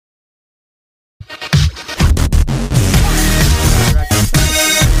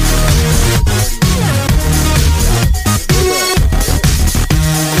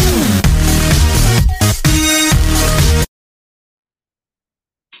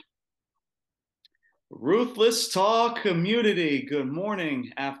Ruthless Talk community. Good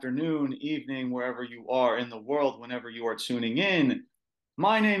morning, afternoon, evening, wherever you are in the world, whenever you are tuning in.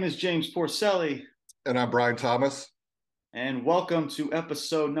 My name is James Porcelli, And I'm Brian Thomas. and welcome to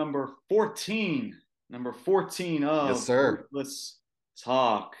episode number 14. Number 14 Yes, of sir. Ruthless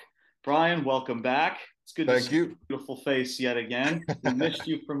Talk. Brian, welcome back. It's good to Thank see you. your beautiful face yet again. We missed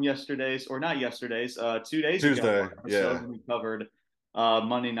you from yesterday's, or not yesterday's, 2 days ago Tuesday. episode Yeah. when we covered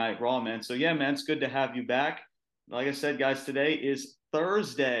Monday Night Raw, man. So yeah, man, it's good to have you back. Like I said, guys, today is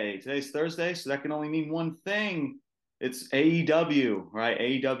Thursday. Today's Thursday, so that can only mean one thing. It's AEW, right?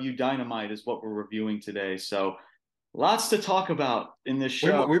 AEW Dynamite is what we're reviewing today. So lots to talk about in this We,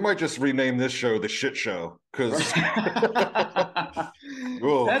 show. we might just rename this show the shit show because,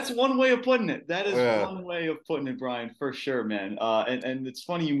 That's one way of putting it. That is yeah. one way of putting it, Brian, for sure, man. And it's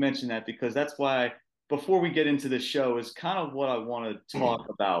funny you mentioned that because that's why before we get into this show is kind of what I want to talk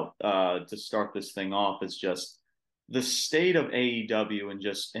about to start this thing off is just the state of AEW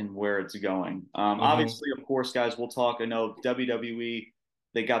and where it's going. hmm Obviously, of course, guys, we'll talk. I know WWE,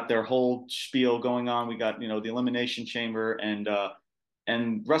 they got their whole spiel going on. We got, the Elimination Chamber and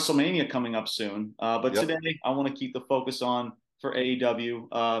WrestleMania coming up soon. But Yep. today, I want to keep the focus on for AEW.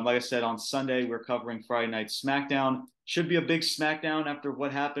 Like I said, on Sunday, we're covering Friday Night SmackDown. Should be a big SmackDown after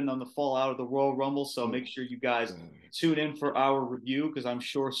what happened on the fallout of the Royal Rumble. So make sure you guys tune in for our review because I'm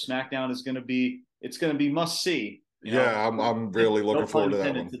sure SmackDown is going to be must see. Yeah, I'm really No looking pun forward to that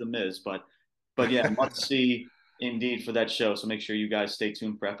intended one. to the Miz, but yeah, must see indeed for that show. So make sure you guys stay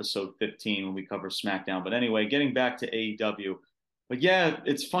tuned for episode 15 when we cover SmackDown. But anyway, getting back to AEW. But yeah,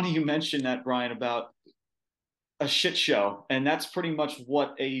 it's funny you mentioned that, Brian, about a shit show. And that's pretty much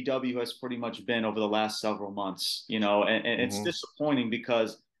what AEW has pretty much been over the last several months, and it's hmm disappointing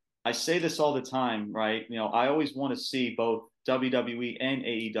because I say this all the time, right? I always want to see both WWE and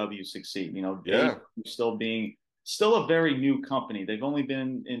AEW succeed. Yeah. AEW still a very new company. They've only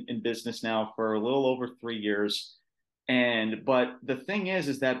been in business now for a little over 3 years. But the thing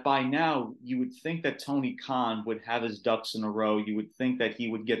is that by now you would think that Tony Khan would have his ducks in a row. You would think that he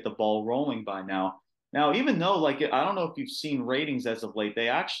would get the ball rolling by now. Now, even though, like, I don't know if you've seen ratings as of late, they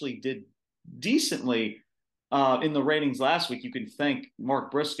actually did decently in the ratings last week. You can thank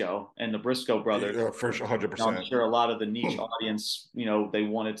Mark Briscoe and the Briscoe brothers. Yeah, for sure, I'm 100%. sure a lot of the niche audience, they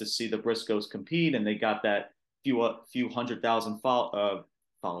wanted to see the Briscoes compete, and they got that few 100,000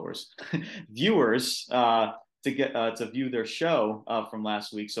 followers, viewers to get to view their show from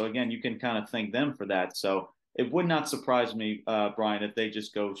last week. So again, you can kind of thank them for that. So it would not surprise me, Brian, if they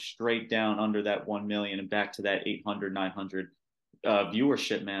just go straight down under that 1 million and back to that 800, 900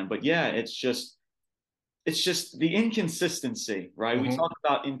 viewership, man. But yeah, it's just the inconsistency, right? We hmm talk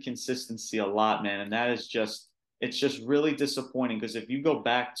about inconsistency a lot, man, and that is it's just really disappointing because if you go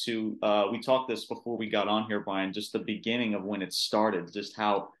back to we talked this before we got on here, Brian, just the beginning of when it started, just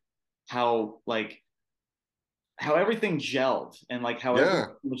how like how everything gelled and like how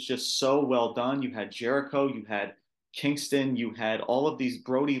everything Yeah. was just so well done. You had Jericho, you had Kingston, you had all of these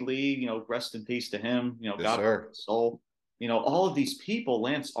Brody Lee, rest in peace to him, Yes, God rest sir. his soul, all of these people,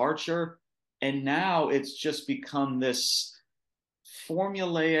 Lance Archer, and now it's just become this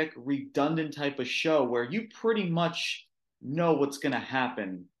formulaic, redundant type of show where you pretty much know what's going to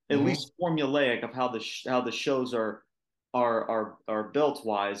happen, at hmm least formulaic of how the shows are built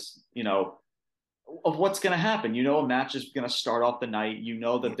wise, of what's going to happen. A match is going to start off the night. You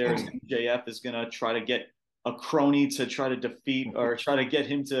know that there's MJF is going to try to get a crony to try to defeat or try to get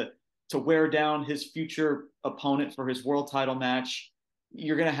him to wear down his future opponent for his world title match.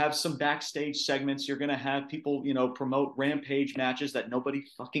 You're going to have some backstage segments. You're going to have people, promote Rampage matches that nobody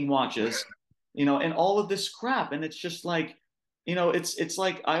fucking watches, and all of this crap. And it's just like, it's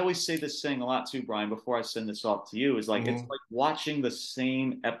like I always say this saying a lot too, Brian, before I send this off to you, is like it's hmm like watching the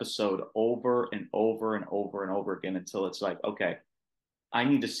same episode over and over and over and over again until it's like, okay, I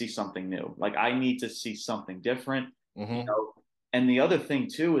need to see something new. Like I need to see something different, you hmm know. And the other thing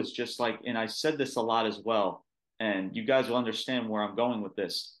too is just like, and I said this a lot as well, and you guys will understand where I'm going with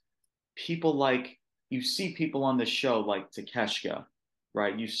this. People like you see people on this show like Takeshka,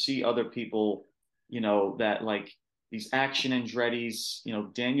 right? You see other people, that like these Action Andretti's,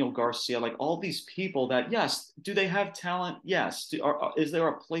 Daniel Garcia, like all these people that, yes, do they have talent? Yes. Is there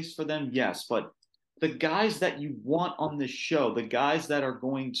a place for them? Yes. But the guys that you want on this show, the guys that are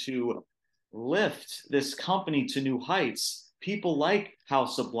going to lift this company to new heights, people like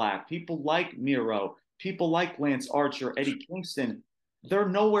House of Black, people like Miro, people like Lance Archer, Eddie Kingston, they're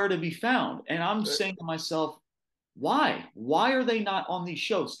nowhere to be found. And I'm saying to myself, why? Why are they not on these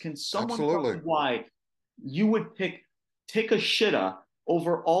shows? Can someone tell me Absolutely. why you would pick Takeshita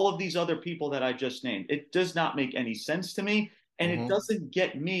over all of these other people that I just named. It does not make any sense to me. And it doesn't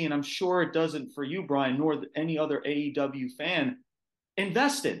get me, and I'm sure it doesn't for you, Brian, nor any other AEW fan,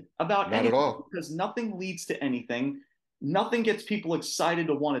 invested about Not at anything, all. because nothing leads to anything. Nothing gets people excited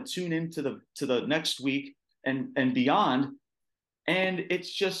to want to tune into the next week and beyond. And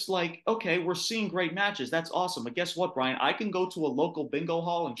it's just like, okay, we're seeing great matches. That's awesome. But guess what, Brian? I can go to a local bingo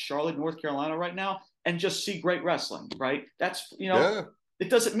hall in Charlotte, North Carolina right now and just see great wrestling, right? That's, Yeah. it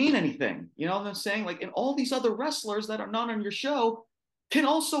doesn't mean anything. You know what I'm saying? Like, and all these other wrestlers that are not on your show can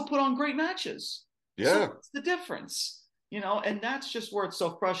also put on great matches. So Yeah. what's the difference? And that's just where it's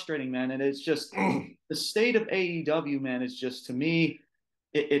so frustrating, man. And it's just the state of AEW, man, is just, to me,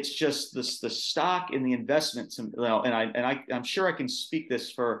 it's just the stock and the investment. I'm sure I can speak this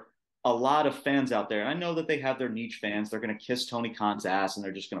for a lot of fans out there. And I know that they have their niche fans. They're going to kiss Tony Khan's ass and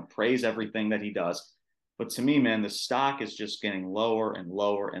they're just going to praise everything that he does. But to me, man, the stock is just getting lower and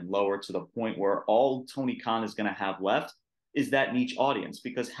lower and lower, to the point where all Tony Khan is going to have left is that niche audience.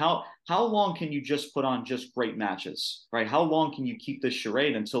 Because how long can you just put on just great matches, right? How long can you keep this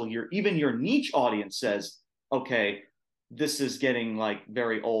charade until even your niche audience says, okay, this is getting like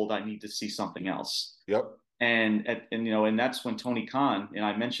very old. I need to see something else. Yep. And that's when Tony Khan, and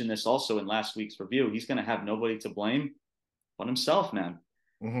I mentioned this also in last week's review, he's going to have nobody to blame but himself, man.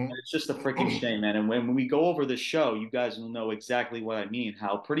 And it's just a freaking shame, man. And when we go over this show, you guys will know exactly what I mean.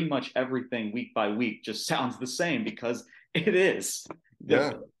 How pretty much everything week by week just sounds the same, because it is.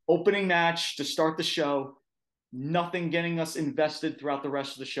 Yeah. The opening match to start the show, nothing getting us invested throughout the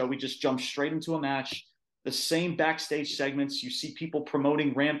rest of the show. We just jump straight into a match. The same backstage segments. You see people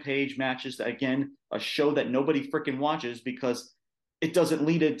promoting Rampage matches. That, again, a show that nobody freaking watches because it doesn't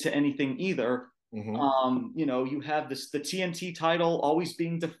lead it to anything either. You have the TNT title always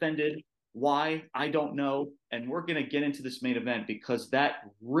being defended. Why? I don't know. And we're gonna get into this main event because that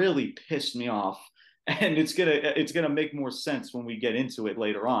really pissed me off. And it's gonna make more sense when we get into it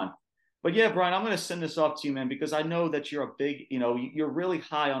later on. But yeah, Brian, I'm going to send this off to you, man, because I know that you're a big, you're really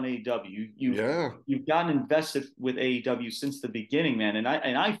high on AEW. Yeah. You've gotten invested with AEW since the beginning, man, and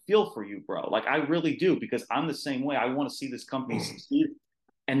I feel for you, bro. Like, I really do, because I'm the same way. I want to see this company succeed,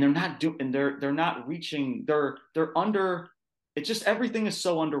 and they're not reaching. They're under. It's just, everything is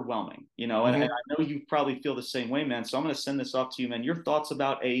so underwhelming, and I know you probably feel the same way, man. So I'm going to send this off to you, man. Your thoughts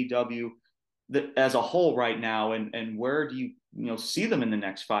about AEW as a whole right now, and where do you see them in the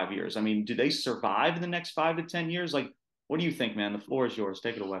next 5 years? I mean, do they survive in the next 5 to 10 years? Like, what do you think, man? The floor is yours.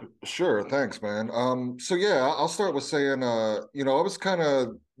 Take it away. Sure, thanks, man. So yeah, I'll start with saying, I was kind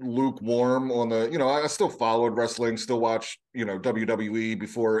of lukewarm on the, I still followed wrestling, still watched, WWE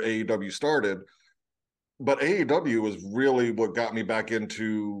before AEW started, but AEW was really what got me back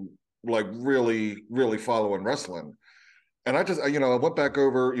into like really, really following wrestling. And I went back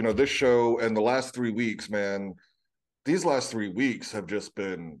over, this show, and the last 3 weeks, man, these last 3 weeks have just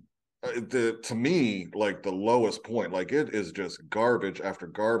been, to me, like the lowest point. Like, it is just garbage after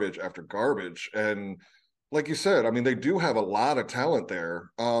garbage after garbage. And like you said, I mean, they do have a lot of talent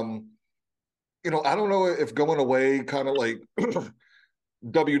there. I don't know if going away kind of like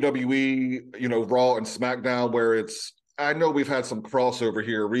WWE, Raw and SmackDown, where I know we've had some crossover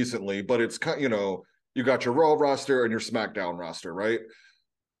here recently, but it's kind, you got your Raw roster and your SmackDown roster, right?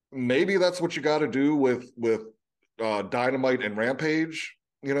 Maybe that's what you got to do with Dynamite and Rampage,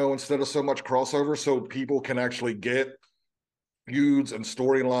 instead of so much crossover, so people can actually get feuds and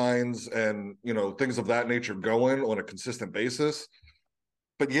storylines and things of that nature going on a consistent basis.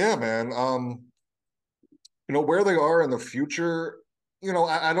 But yeah, man, where they are in the future,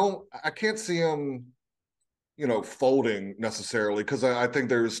 I can't see them, folding necessarily, because I think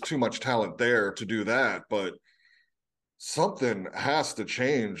there's too much talent there to do that. But something has to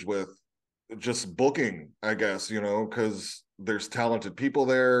change with just booking, I guess, because there's talented people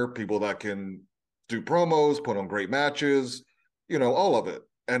there, people that can do promos, put on great matches, all of it.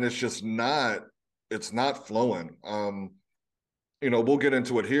 And it's not flowing. We'll get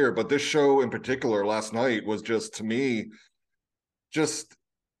into it here, but this show in particular last night was just, to me, just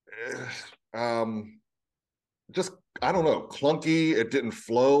just, I don't know, clunky. It didn't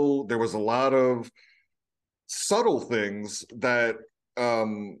flow. There was a lot of subtle things that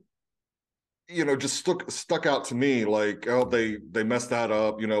just stuck out to me, like, oh, they messed that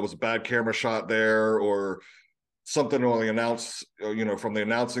up, it was a bad camera shot there, or something on the from the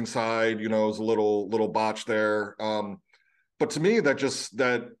announcing side, it was a little botch there. But to me,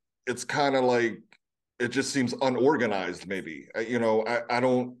 that it's kind of like, it just seems unorganized, maybe. I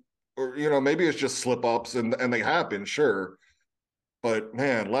don't, or maybe it's just slip ups, and they happen, sure. But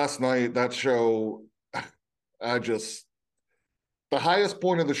man, last night, that show, I just the highest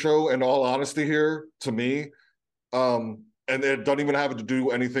point of the show, in all honesty here, to me, and it doesn't even have to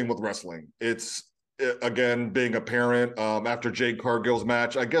do anything with wrestling. It's, again, being a parent, after Jade Cargill's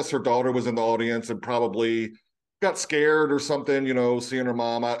match. I guess her daughter was in the audience and probably got scared or something, seeing her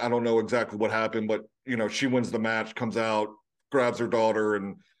mom. I don't know exactly what happened, but, she wins the match, comes out, grabs her daughter,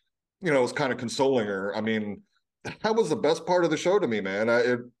 and, is kind of consoling her. I mean, that was the best part of the show to me, man.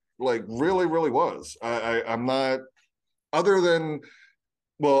 It like really, really was. I'm not, other than,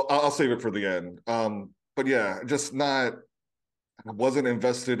 well, I'll save it for the end. But yeah, just not, I wasn't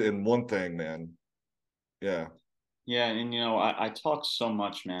invested in one thing, man. Yeah. Yeah, and I talk so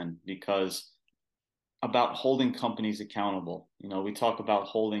much, man, because about holding companies accountable. We talk about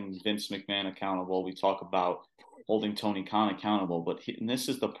holding Vince McMahon accountable. We talk about holding Tony Khan accountable. And this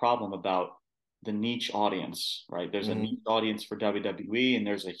is the problem about the niche audience, right? There's a niche audience for WWE, and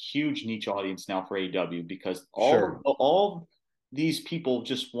there's a huge niche audience now for AEW, because all these people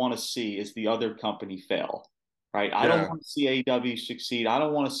just want to see is the other company fail, right? I don't want to see AEW succeed. I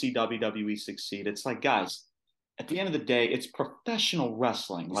don't want to see WWE succeed. It's like, guys, at the end of the day, it's professional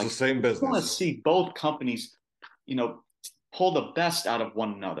wrestling. It's like, the same business. I want to see both companies, pull the best out of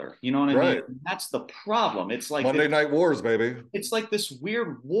one another. You know what I mean? And that's the problem. It's like Monday Night Wars, baby. It's like this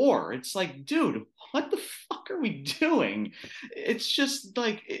weird war. It's like, dude, what the fuck are we doing? It's just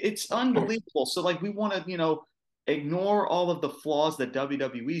like, it's unbelievable. So like, we want to, ignore all of the flaws that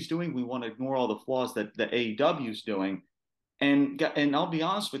WWE is doing. We want to ignore all the flaws that the AEW is doing. And I'll be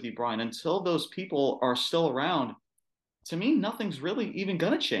honest with you, Brian, until those people are still around, to me, nothing's really even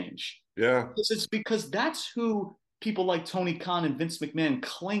going to change. Yeah. Because that's who people like Tony Khan and Vince McMahon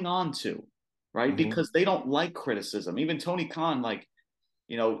cling on to, right? Because they don't like criticism. Even Tony Khan, like,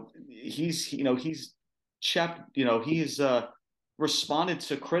 he's responded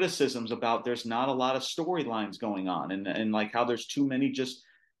to criticisms about there's not a lot of storylines going on, and like how there's too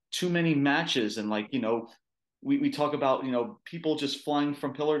many matches, and like, we talk about, people just flying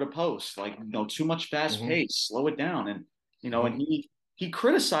from pillar to post, like, too much fast pace, slow it down. And, and he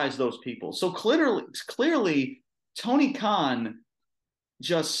criticized those people. So clearly Tony Khan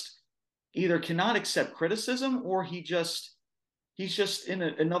just either cannot accept criticism, or he's just in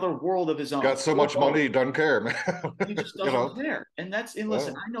another world of his own. Got so much money, he doesn't care, man. He just doesn't care. And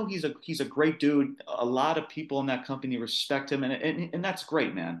listen, I know he's a great dude. A lot of people in that company respect him, and that's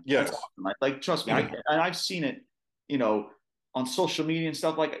great, man. Yes. That's awesome. Like, trust me, I've seen it, on social media and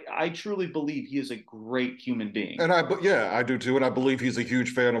stuff. Like, I truly believe he is a great human being. And I do too. And I believe he's a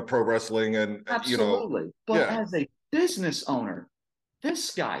huge fan of pro wrestling, and absolutely. But as a business owner,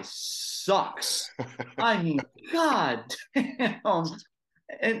 this guy sucks. I mean, god damn.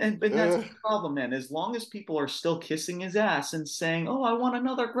 And that's the problem, man. As long as people are still kissing his ass and saying, "Oh, I want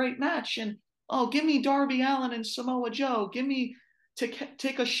another great match," and "Oh, give me Darby Allin and Samoa Joe, give me take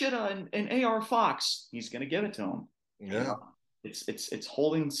a Shida and AR Fox," he's gonna give it to him. Yeah. It's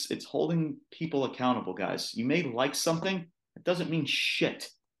holding people accountable, guys. You may like something, it doesn't mean shit.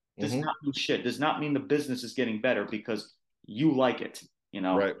 Does not mean shit. Does not mean the business is getting better because you like it.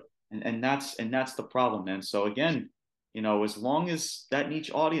 Right. And that's the problem, man. So again, as long as that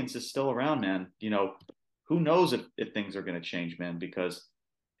niche audience is still around, man, who knows if things are going to change, man, because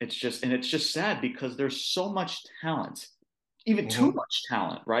it's just sad, because there's so much talent, even too much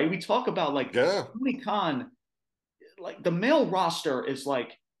talent, right? We talk about like Tony Khan, like the male roster is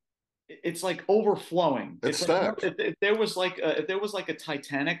like, it's like overflowing. It's stacked. Like, if there was like a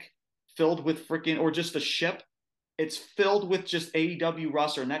Titanic filled with freaking, or just a ship, it's filled with just AEW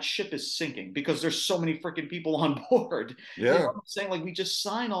roster, and that ship is sinking because there's so many freaking people on board. Yeah. You know what I'm saying? Like, we just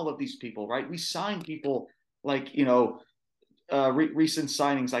sign all of these people, right? We sign people like, recent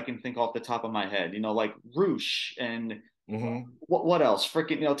signings I can think off the top of my head, like Roosh and what else?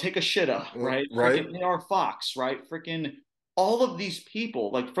 Freaking, take a Shida, right? Right. Freaking AR Fox, right? Freaking all of these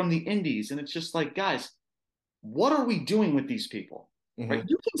people, like, from the indies. And it's just like, guys, what are we doing with these people? Right?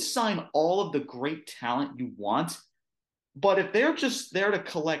 You can sign all of the great talent you want, but if they're just there to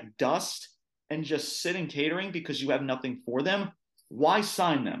collect dust and just sit in catering because you have nothing for them, why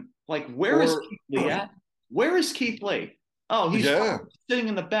sign them? Like, where is Keith Lee at? Where is Keith Lee? Oh, he's sitting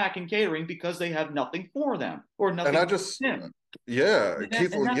in the back in catering because they have nothing for them, or nothing for him.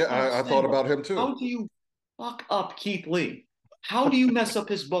 Keith Lee, I thought about him too. How do you fuck up Keith Lee? How do you mess up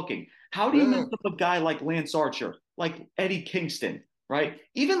his booking? How do you mess up a guy like Lance Archer, like Eddie Kingston, right?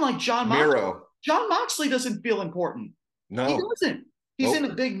 Even like Jon Moxley. Jon Moxley doesn't feel important. No. He doesn't. He's in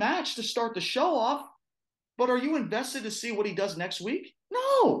a big match to start the show off, but are you invested to see what he does next week?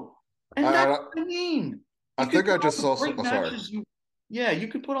 No. And that's what I mean. I think I just saw some. You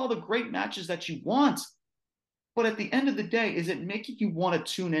could put all the great matches that you want, But at the end of the day, is it making you want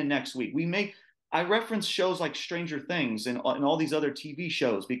to tune in next week? I reference shows like Stranger Things and all these other TV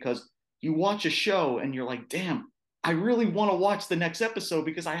shows because you watch a show and you're like, damn, I really want to watch the next episode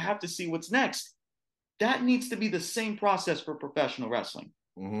because I have to see what's next. That needs to be the same process for professional wrestling.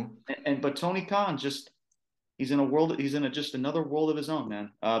 Mm-hmm. But Tony Khan he's in a world, he's in just another world of his own,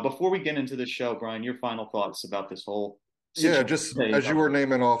 man. Before we get into the show, Brian, your final thoughts about this whole Yeah, situation. just as you were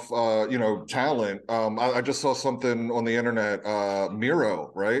naming off, talent. I just saw something on the internet.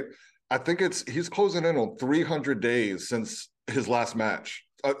 Miro, right? I think he's closing in on 300 days since his last match,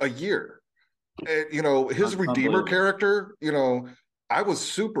 a year. And, his Redeemer character. I was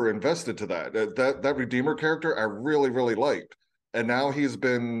super invested to that Redeemer character. I really, really liked, and now he's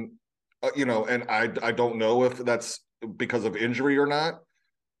been, and I don't know if that's because of injury or not,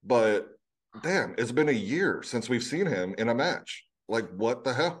 but. Damn, it's been a year since we've seen him in a match. Like, what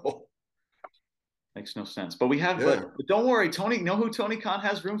the hell? Makes no sense. But we have, Yeah. but don't worry, Tony. You know who Tony Khan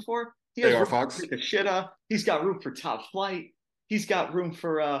has room for? He has AR room Fox. for Shitta. He's got room for Top Flight. He's got room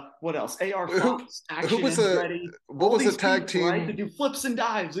for what else? AR Fox, Action and Ready. What was the tag people, team? Right, to do flips and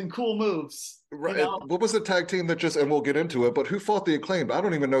dives and cool moves. Right. What was the tag team that and we'll get into it, but who fought the Acclaimed? I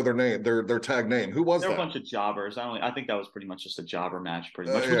don't even know their name, their tag name. Who was that? They're a bunch of jobbers. I think that was pretty much just a jobber match,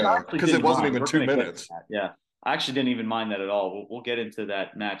 pretty much. Yeah, because it wasn't even 2 minutes. Yeah. I actually didn't even mind that at all. We'll get into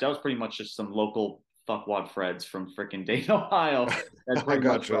that match. That was pretty much just some local fuckwad Freds from freaking Dayton, Ohio. That pretty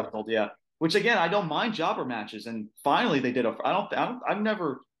much wrestled. Yeah. Which again, I don't mind jobber matches. And finally, they did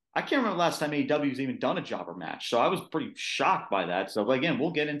I can't remember the last time AEW's even done a jobber match. So I was pretty shocked by that. So again,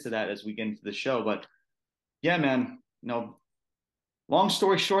 we'll get into that as we get into the show. But yeah, man, long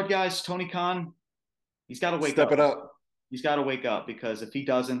story short, guys, Tony Khan, he's got to wake up. Step it up. He's got to wake up because if he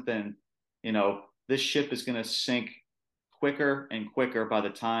doesn't, then, this ship is going to sink quicker and quicker by the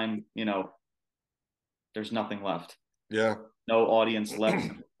time, there's nothing left. Yeah. No audience left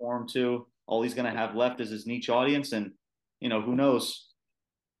to perform to. All he's going to have left is his niche audience. And, who knows?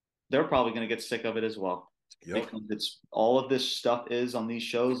 They're probably going to get sick of it as well. Yep. Because it's all of this stuff is on these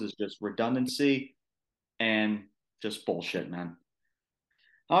shows is just redundancy and just bullshit, man.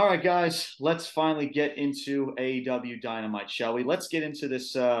 All right, guys, let's finally get into AEW Dynamite, shall we? Let's get into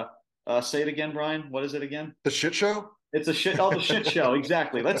this. Say it again, Brian. What is it again? The shit show? It's the shit show.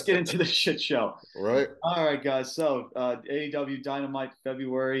 Exactly. Let's get into the shit show. Right. All right, guys. So AEW Dynamite,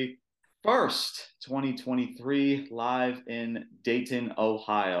 February 1st, 2023, live in Dayton,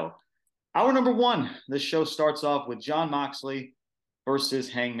 Ohio. Hour number one. This show starts off with Jon Moxley versus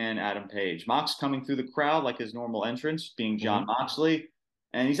Hangman Adam Page. Mox coming through the crowd like his normal entrance, being Jon Moxley.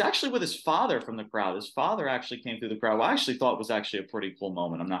 And he's actually with his father from the crowd. His father actually came through the crowd. Well, I actually thought it was actually a pretty cool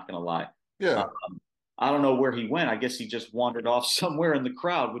moment. I'm not going to lie. Yeah. I don't know where he went. I guess he just wandered off somewhere in the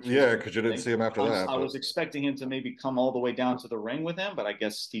crowd. Because you didn't see him after that. I was expecting him to maybe come all the way down to the ring with him, but I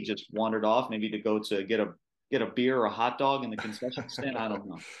guess he just wandered off, maybe to go to get a beer or a hot dog in the concession stand. I don't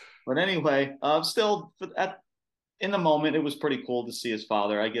know. But anyway, still in the moment, it was pretty cool to see his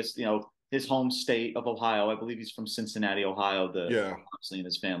father. I guess, his home state of Ohio. I believe he's from Cincinnati, Ohio, Moxley and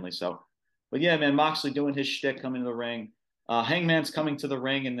his family. So, but yeah, man, Moxley doing his shtick, coming to the ring. Hangman's coming to the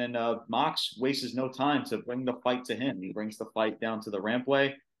ring, and then Mox wastes no time to bring the fight to him. He brings the fight down to the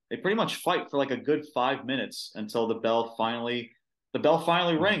rampway. They pretty much fight for like a good 5 minutes until the bell finally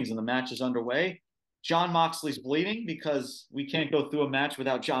rings and the match is underway. Jon Moxley's bleeding because we can't go through a match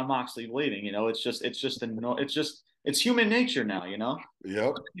without Jon Moxley bleeding. It's human nature now,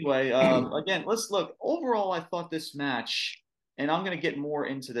 Yep. Anyway, again, let's look. Overall, I thought this match, and I'm going to get more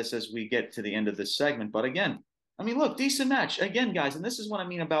into this as we get to the end of this segment. But again, I mean, look, decent match. Again, guys, and this is what I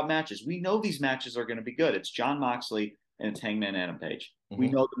mean about matches. We know these matches are going to be good. It's Jon Moxley and it's Hangman Adam Page. We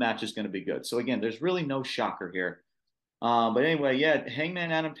know the match is going to be good. So again, there's really no shocker here. But anyway, yeah,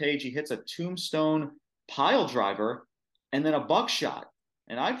 Hangman Adam Page, he hits a tombstone pile driver and then a buckshot.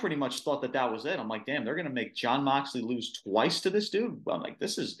 And I pretty much thought that was it. I'm like, damn, they're going to make Jon Moxley lose twice to this dude. I'm like,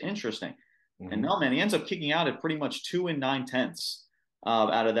 this is interesting. And no, man, he ends up kicking out at pretty much 2 9/10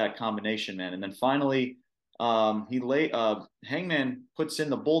 out of that combination, man. And then finally, Hangman puts in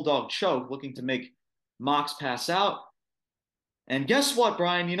the bulldog choke, looking to make Mox pass out. And guess what,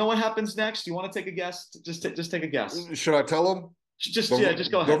 Brian? You know what happens next? You want to take a guess? Just take a guess. Should I tell him? Just go ahead.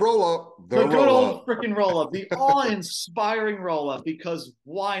 The roll up. The good old freaking roll up. The awe-inspiring roll up, because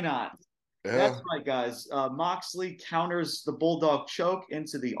why not? Yeah. That's right, guys. Moxley counters the bulldog choke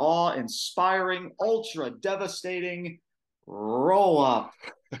into the awe-inspiring, ultra-devastating roll up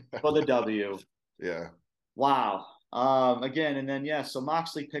for the W. Yeah. Wow. Again, and then, so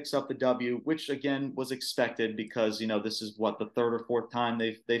Moxley picks up the W, which again was expected because, this is what, the third or fourth time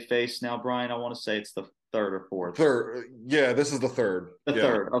they faced now, Brian. I want to say it's the third or fourth? Third. Yeah, this is the third. The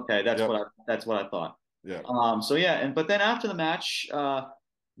third. Okay, that's Yep. that's what I thought. Yeah. So yeah, but then after the match,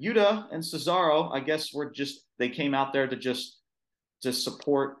 Yuta and Cesaro, I guess they came out there to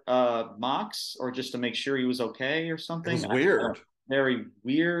support Mox, or just to make sure he was okay or It something. was weird. Very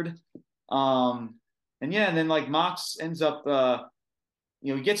weird. And yeah, and then like Mox ends up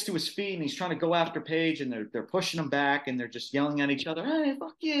he gets to his feet and he's trying to go after Page, and they're pushing him back, and they're just yelling at each other. Hey,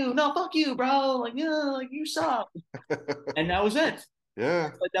 fuck you! No, fuck you, bro! Like, yeah, like you suck. And that was it. Yeah.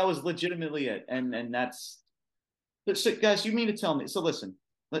 Like that was legitimately it. And that's so, guys. You mean to tell me? So listen,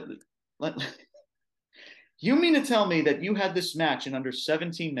 let, you mean to tell me that you had this match in under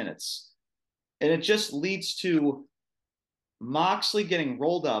 17 minutes, and it just leads to Moxley getting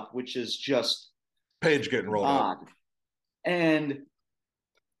rolled up, which is just Page getting rolled odd, up, and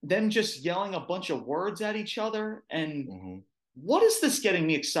them just yelling a bunch of words at each other. And what is this getting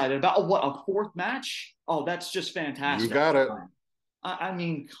me excited about? What, a fourth match? Oh, that's just fantastic. You got it. I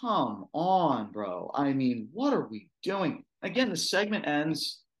mean, come on, bro. I mean, what are we doing? Again, the segment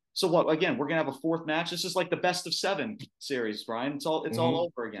ends. So what? Again, we're gonna have a fourth match. This is like the best of 7 series, Brian. It's all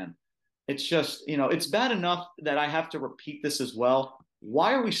over again. It's just, it's bad enough that I have to repeat this as well.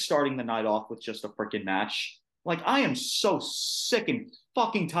 Why are we starting the night off with just a freaking match? Like, I am so sick and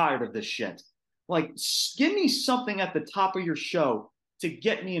fucking tired of this shit. Like, give me something at the top of your show to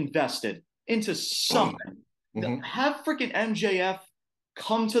get me invested into something. Have freaking MJF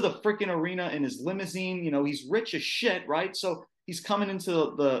come to the freaking arena in his limousine. He's rich as shit, right? So he's coming into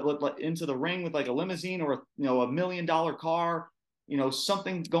the ring with like a limousine, or a $1 million car.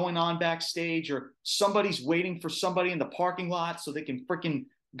 Something going on backstage, or somebody's waiting for somebody in the parking lot so they can freaking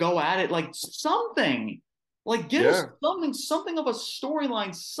go at it. Like, something. Like, give us something of a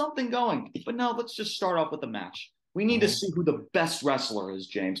storyline, something going. But no, let's just start off with the match. We need to see who the best wrestler is,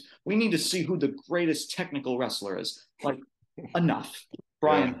 James. We need to see who the greatest technical wrestler is. Like, enough.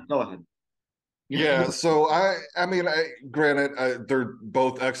 Brian, go ahead. Yeah, so I mean, granted, they're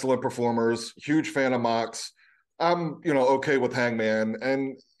both excellent performers. Huge fan of Mox. I'm, okay with Hangman,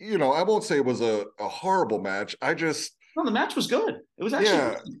 and I won't say it was a horrible match. No, the match was good. It was actually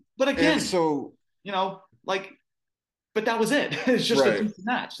good. But again, so but that was it. It's just a decent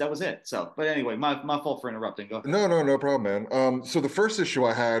match. That was it. So, but anyway, my fault for interrupting. Go ahead. No problem, man. So the first issue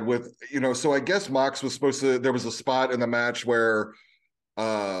I had with, so I guess Mox was supposed to. There was a spot in the match where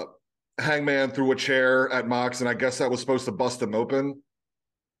Hangman threw a chair at Mox, and I guess that was supposed to bust him open.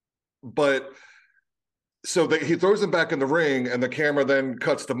 But so he throws him back in the ring, and the camera then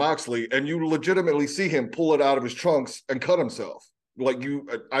cuts to Moxley, and you legitimately see him pull it out of his trunks and cut himself. Like,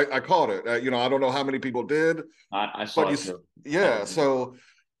 I caught it. I don't know how many people did. I saw it too. Yeah, so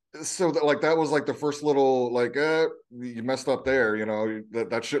that was like the first little you messed up there.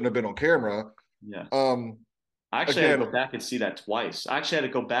 That shouldn't have been on camera. Yeah. I actually had to go back and see that twice. I actually had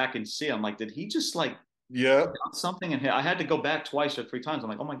to go back and see. I'm like, did he just something in here? I had to go back twice or 3 times. I'm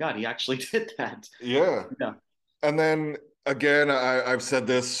like, oh my God, he actually did that. Yeah. And then again, I've said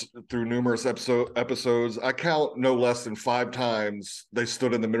this through numerous episodes. I count no less than 5 times they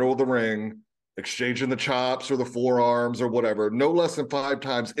stood in the middle of the ring, exchanging the chops or the forearms or whatever. No less than 5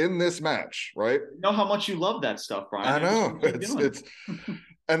 times in this match, right? You know how much you love that stuff, Brian. I know. It's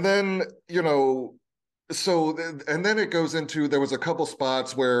and then, so, and then it goes into, there was a couple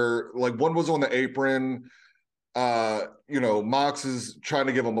spots where, like, one was on the apron. Mox is trying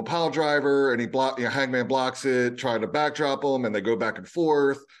to give him a pile driver, and Hangman blocks it, trying to backdrop him, and they go back and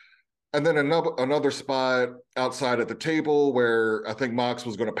forth. And then another spot outside at the table where I think Mox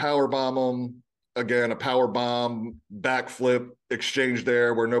was going to power bomb him. Again, a power bomb backflip exchange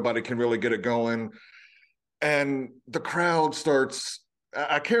there where nobody can really get it going. And the crowd starts.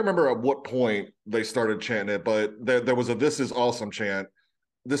 I can't remember at what point they started chanting it, but there was a "This is awesome" chant.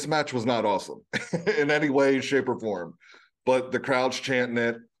 This match was not awesome in any way, shape, or form, but the crowd's chanting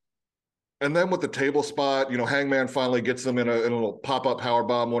it. And then with the table spot, Hangman finally gets them in a little pop-up power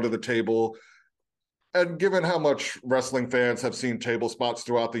bomb onto the table. And given how much wrestling fans have seen table spots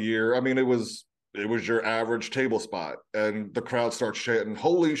throughout the year, I mean, it was your average table spot. And the crowd starts chanting,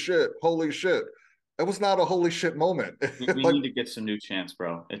 "Holy shit, holy shit." It was not a holy shit moment. We need to get some new chants,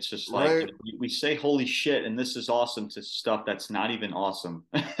 bro. It's just like we say "holy shit" and "this is awesome" to stuff that's not even awesome.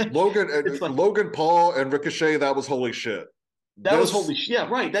 Logan Paul and Ricochet, that was holy shit. That was holy shit. Yeah,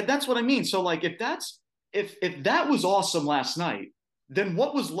 right. That's what I mean. So like, if that was awesome last night, then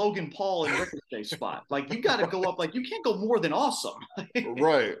what was Logan Paul and Ricochet spot? Like, you got to go up. Like, you can't go more than awesome.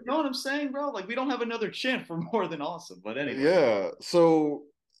 Right. You know what I'm saying, bro? Like, we don't have another chant for more than awesome. But anyway. Yeah. So.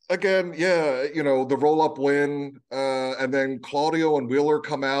 Again, the roll-up win, and then Claudio and Wheeler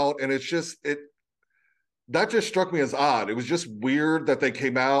come out, and it's just that just struck me as odd. It was just weird that they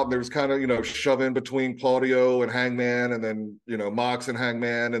came out and there was kind of, shoving between Claudio and Hangman, and then, Mox and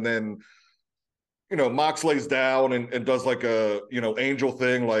Hangman, and then, Mox lays down and does like a, angel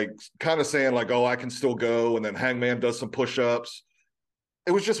thing, like kind of saying like, oh, I can still go. And then Hangman does some push-ups.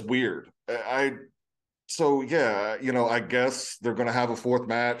 It was just weird. So yeah, I guess they're going to have a fourth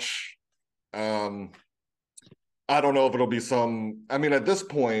match. I don't know if it'll be at this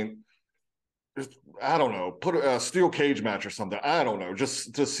point, I don't know, put a steel cage match or something. I don't know,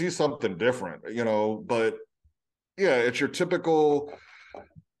 just to see something different, but yeah, it's your typical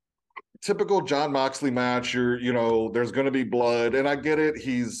Jon Moxley match. There's going to be blood, and I get it.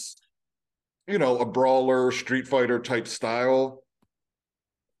 He's, a brawler, street fighter type style.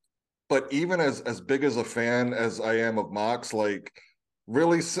 But even as big as a fan as I am of Mox, like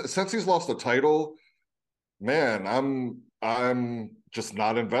really, since he's lost the title, man, I'm just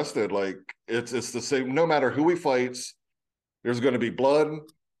not invested. Like it's the same. No matter who he fights, there's going to be blood.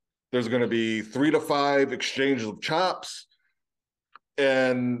 There's going to be 3 to 5 exchanges of chops,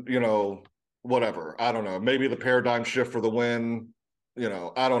 and whatever. I don't know. Maybe the paradigm shift for the win.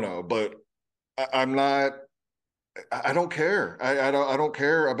 I don't know, but I'm not. I don't care. I don't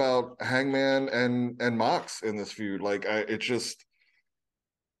care about Hangman and Mox in this feud. Like it just.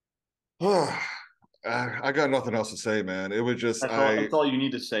 I got nothing else to say, man. It was just that's all you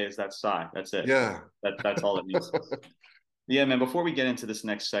need to say is that sigh. That's it. Yeah. That's all it needs. Yeah, man. Before we get into this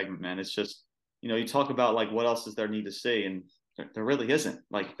next segment, man, it's just you talk about like what else is there need to say, and there really isn't.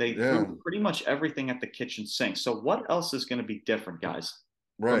 Like they threw pretty much everything at the kitchen sink. So what else is going to be different, guys?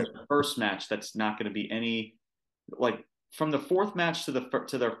 Right. From the first match, that's not going to be any like from the fourth match to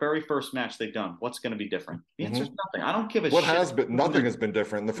their very first match they've done. What's going to be different? The answer is nothing. I don't give a shit. What has been? Nothing has been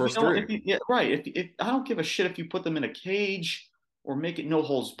different in the first three. Right. If I don't give a shit if you put them in a cage or make it no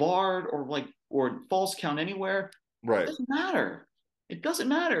holds barred or false count anywhere. Right. It doesn't matter. It doesn't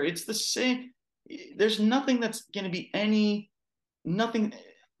matter. It's the same. There's nothing that's going to be nothing's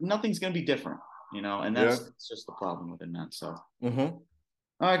going to be different, and that's just the problem with it, man. So.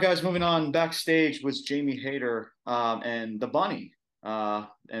 All right, guys, moving on. Backstage was Jamie Hayter and the Bunny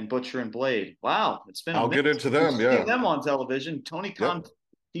and Butcher and Blade. Wow, it's been. I'll get into them. Yeah, them on television. Tony Khan,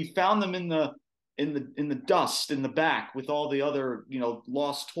 he found them in the dust in the back with all the other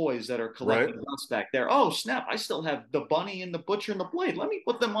lost toys that are collecting dust back there. Oh snap! I still have the Bunny and the Butcher and the Blade. Let me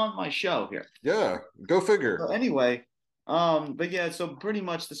put them on my show here. Yeah, go figure. So anyway, but yeah, so pretty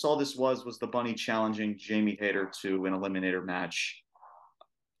much this was the Bunny challenging Jamie Hayter to an eliminator match.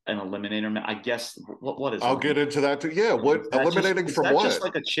 An eliminator, I guess. What is? I'll get into that too. Yeah, what eliminating from what? Just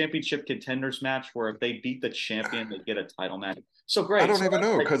like a championship contenders match where if they beat the champion, they get a title match. So great. I don't even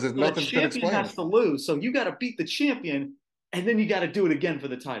know because nothing's been explained. The champion has to lose, so you got to beat the champion, and then you got to do it again for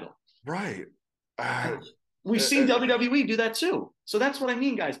the title. Right. We've seen WWE do that too. So that's what I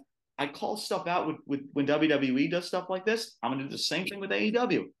mean, guys. I call stuff out with when WWE does stuff like this. I'm gonna do the same thing with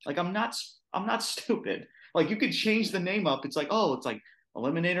AEW. Like I'm not stupid. Like you could change the name up. It's like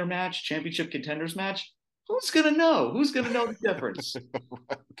eliminator match, championship contenders match. Who's gonna know? Who's gonna know the difference?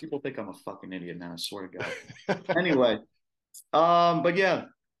 People think I'm a fucking idiot now. I swear to God. Anyway, but yeah,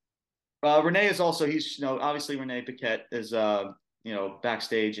 Renee is also obviously Renee Paquette is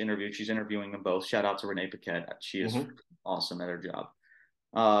backstage interview. She's interviewing them both. Shout out to Renee Paquette. She is awesome at her job.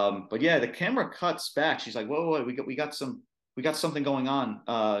 But yeah, the camera cuts back. She's like, whoa, we got something going on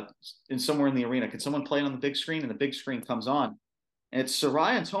somewhere in the arena. Can someone play it on the big screen? And the big screen comes on. And it's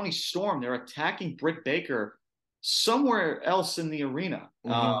Saraya and Toni Storm. They're attacking Britt Baker somewhere else in the arena.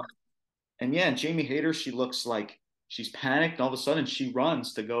 And yeah, Jamie Hayter, she looks like she's panicked. And all of a sudden, she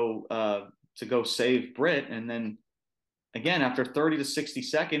runs to go save Britt. And then again, after 30 to 60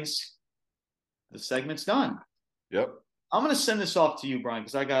 seconds, the segment's done. Yep. I'm going to send this off to you, Brian,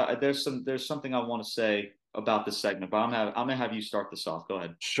 because there's something I want to say about this segment. But I'm gonna have you start this off. Go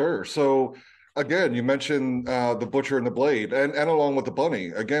ahead. Sure. So. Again, you mentioned the Butcher and the Blade, and along with the Bunny.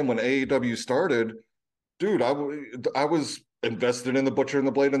 Again, when AEW started, dude, I was invested in the Butcher and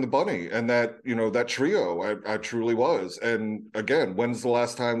the Blade and the Bunny, and that trio. I truly was. And again, when's the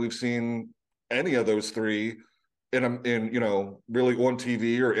last time we've seen any of those three in really on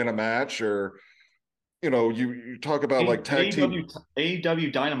TV or in a match or you talk about like tag team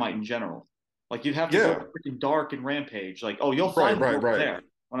AEW Dynamite in general. Like you'd have to go freaking Dark and Rampage. Like you'll find them there.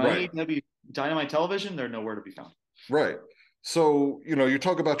 When AEW Dynamite television, they're nowhere to be found. Right. So, you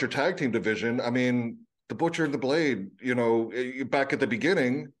talk about your tag team division. I mean, the Butcher and the Blade, back at the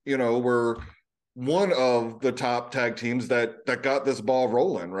beginning, were one of the top tag teams that got this ball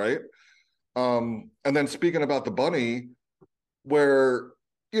rolling, right? And then speaking about the Bunny, where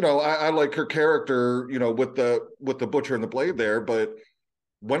I like her character, with the Butcher and the Blade there, but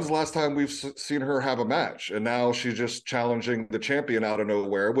when's the last time we've seen her have a match? And now she's just challenging the champion out of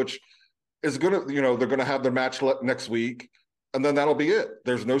nowhere, which is gonna, they're gonna have their match next week, and then that'll be it.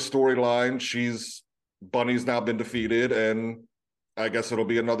 There's no storyline. Bunny's now been defeated, and I guess it'll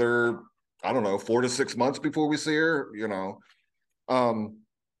be another, I don't know, 4 to 6 months before we see her. Um,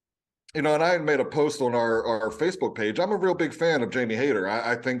 and I had made a post on our Facebook page. I'm a real big fan of Jamie Hayter.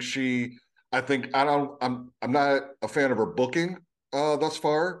 I'm not a fan of her booking thus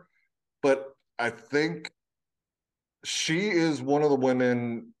far, but I think she is one of the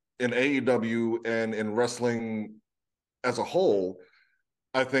women in AEW and in wrestling as a whole.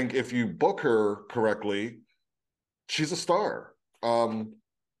 I think if you book her correctly, she's a star.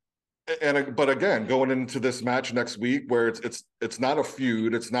 But again, going into this match next week, where it's not a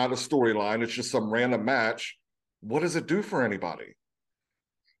feud, it's not a storyline, it's just some random match. What does it do for anybody?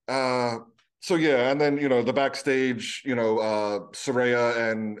 So yeah, and then the backstage,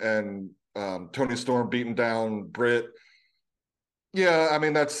 Saraya and Tony Storm beating down Britt. Yeah, I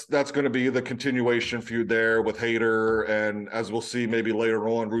mean that's going to be the continuation feud there with Hayter, and as we'll see maybe later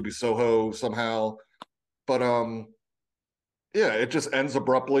on, Ruby Soho somehow. But yeah, it just ends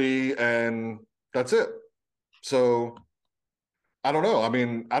abruptly, and that's it. So I don't know. I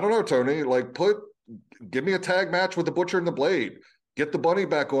mean, I don't know, Tony. Like, give me a tag match with the Butcher and the Blade. Get the Bunny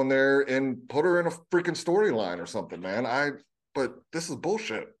back on there and put her in a freaking storyline or something, man. But this is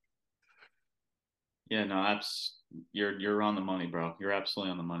bullshit. Yeah, no, you're on the money, bro. You're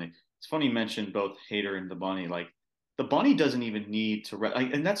absolutely on the money. It's funny you mentioned both Hayter and the Bunny. Like, the Bunny doesn't even need to,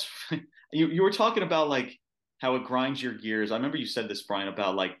 and that's you were talking about like how it grinds your gears. I remember you said this, Brian,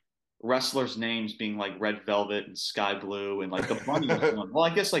 about like wrestlers' names being like Red Velvet and Sky Blue, and like the Bunny was one. Well, I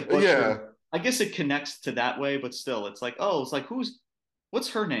guess like Butcher, Yeah. I guess it connects to that way, but still, it's like, oh, it's like what's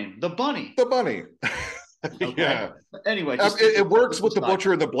her name? The Bunny. The Bunny. Okay. Yeah. Anyway, it works with the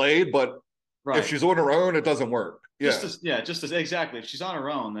Butcher and the Blade, but right. If she's on her own, it doesn't work. Yeah. Just as exactly. If she's on her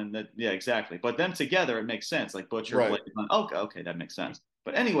own, then yeah, exactly. But them together, it makes sense. Like Butcher, right. Blade. Okay, that makes sense.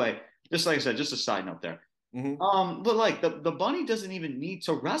 But anyway, just like I said, just a side note there. Mm-hmm. But like the Bunny doesn't even need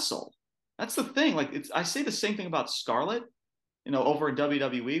to wrestle. That's the thing. Like I say the same thing about Scarlett, over in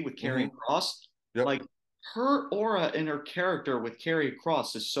WWE with Karrion Kross. Yep. Like her aura and her character with Karrion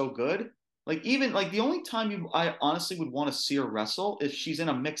Kross is so good. Like even like the only time I honestly would want to see her wrestle is she's in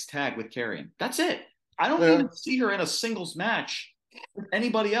a mixed tag with Karrion. That's it. I don't even see her in a singles match with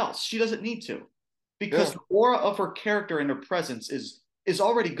anybody else. She doesn't need to, because the aura of her character and her presence is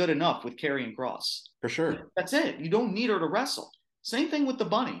already good enough with Karrion Kross. For sure. That's it. You don't need her to wrestle. Same thing with the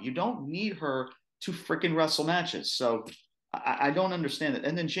Bunny. You don't need her to freaking wrestle matches. So I don't understand it.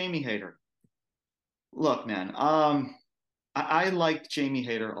 And then Jamie Hayter. Look, man, I like Jamie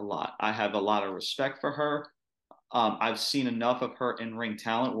Hayter a lot. I have a lot of respect for her. I've seen enough of her in-ring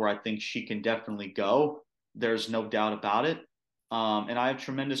talent where I think she can definitely go. There's no doubt about it. And I have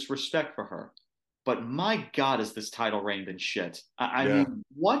tremendous respect for her. But my God, is this title reign been shit? I mean,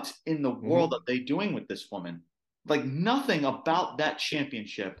 what in the world are they doing with this woman? Like, nothing about that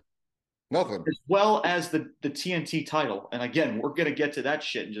championship. Nothing. As well as the TNT title. And again, we're going to get to that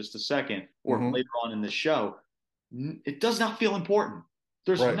shit in just a second or later on in the show. It does not feel important.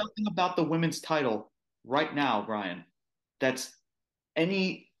 There's nothing about the women's title right now, Brian, that's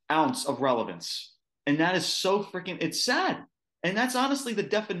any ounce of relevance. And that is so freaking, it's sad. And that's honestly the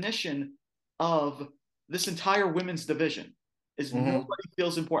definition of this entire women's division is nobody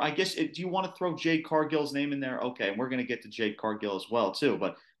feels important. I guess, do you want to throw Jade Cargill's name in there? Okay. And we're going to get to Jade Cargill as well, too.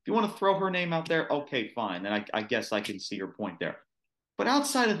 But if you want to throw her name out there, okay, fine. Then I guess I can see your point there. But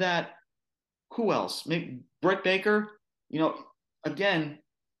outside of that, who else? Maybe Britt Baker. Again,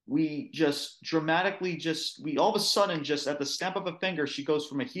 we just dramatically we all of a sudden, just at the snap of a finger, she goes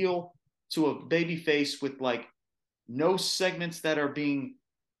from a heel to a baby face with like no segments that are being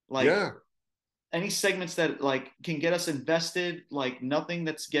like any segments that like can get us invested, like nothing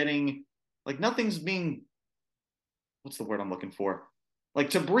that's getting like nothing's being, what's the word I'm looking for?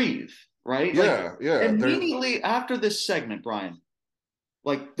 Like to breathe, right? Immediately after this segment, Brian,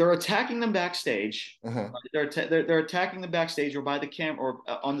 like they're attacking them backstage. They're attacking them backstage or by the camera or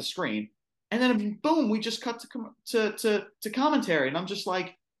on the screen, and then boom, we just cut to commentary, and I'm just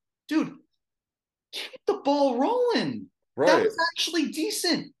like, dude, keep the ball rolling. Right. That was actually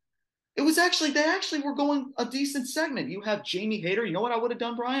decent. It was actually they actually were going a decent segment. You have Jamie Hayter. You know what I would have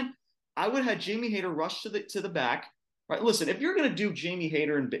done, Brian? I would have had Jamie Hayter rush to the back. Right. Listen, if you're gonna do Jamie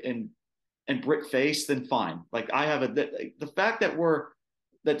Hayter and Britt face, then fine. Like I have the fact that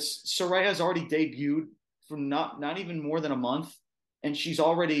Saraya has already debuted from not even more than a month. and she's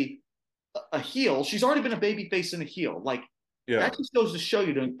already a heel. She's already been a babyface and a heel. Like, that just goes to show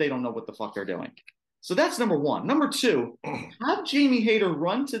you they don't know what the fuck they're doing. So that's number one. Number two, have Jamie Hayter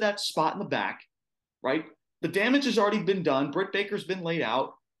run to that spot in the back, right? The damage has already been done. Britt Baker's been laid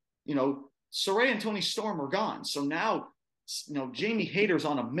out. Saraya and Toni Storm are gone. So now, Jamie Hayter's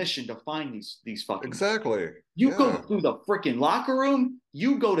on a mission to find these fucking. Exactly. You go through the freaking locker room.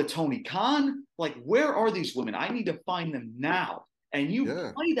 You go to Tony Khan. Like, where are these women? I need to find them now. And you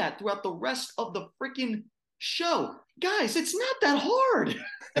play that throughout the rest of the freaking show. Guys, it's not that hard.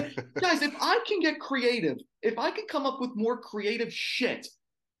 Guys, if I can get creative, if I can come up with more creative shit,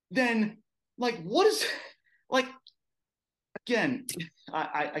 then what is again,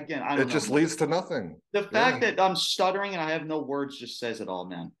 I don't know. It just leads to nothing. The fact that I'm stuttering and I have no words just says it all,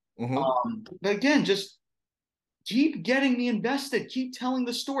 man. Mm-hmm. But again, just keep getting me invested. Keep telling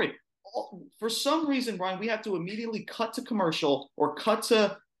the story. For some reason, Brian, we have to immediately cut to commercial or cut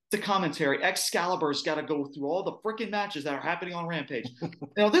to commentary. Excalibur's got to go through all the freaking matches that are happening on Rampage.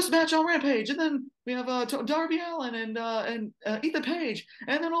 This match on Rampage, and then we have Darby Allin and Ethan Page,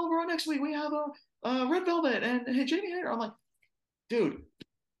 and then over on next week we have Red Velvet and Jamie Hayter. I'm like, dude,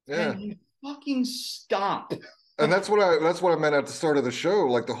 can you fucking stop? And that's what I meant at the start of the show.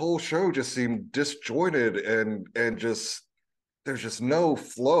 Like, the whole show just seemed disjointed and just there's just no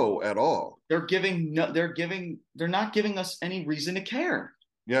flow at all. They're not giving us any reason to care.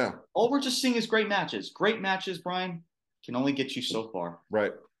 Yeah. All we're just seeing is great matches. Great matches, Brian, can only get you so far.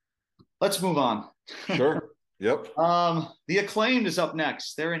 Right. Let's move on. Sure. Yep. The Acclaimed is up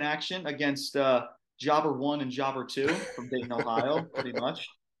next. They're in action against Jobber 1 and Jobber 2 from Dayton, Ohio, pretty much.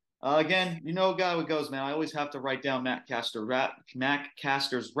 Again, how it goes, man. I always have to write down Matt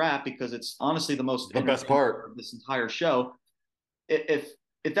Caster's rap because it's honestly the best part of this entire show. If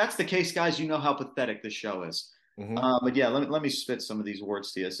that's the case, guys, you know how pathetic this show is. Mm-hmm. But yeah, let me spit some of these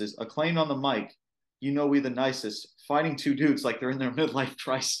words to you. It says, Acclaimed on the mic. We the nicest. Fighting two dudes like they're in their midlife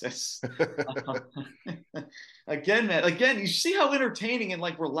crisis. Again, man. Again, you see how entertaining and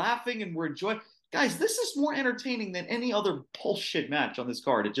we're laughing and we're enjoying. Guys, this is more entertaining than any other bullshit match on this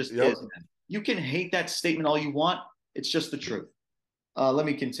card. It just is, man. You can hate that statement all you want. It's just the truth. Let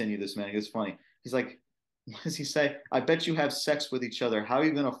me continue this, man. It's funny. He's like, what does he say? I bet you have sex with each other. How are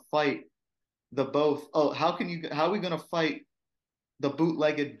you going to fight the both? Oh, how are we going to fight the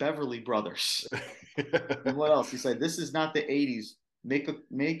bootlegged Beverly Brothers? And what else? He said, this is not the 80s.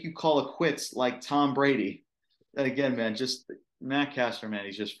 Make you call it quits like Tom Brady. And again, man, just Matt Caster, man,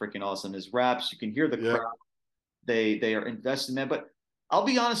 he's just freaking awesome. His raps, you can hear the crowd. They are invested, man. But I'll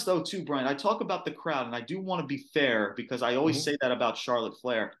be honest, though, too, Brian. I talk about the crowd, and I do want to be fair because I always say that about Charlotte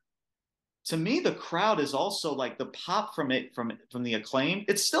Flair. To me, the crowd is also the pop from the Acclaim.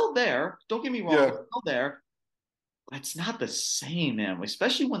 It's still there. Don't get me wrong. It's still there. But it's not the same, man.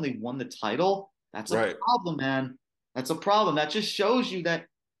 Especially when they won the title. That's a problem, man. That's a problem. That just shows you that,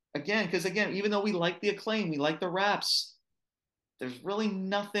 because even though we like the Acclaim, we like the raps, there's really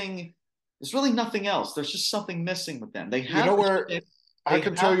nothing else. There's just something missing with them. They have I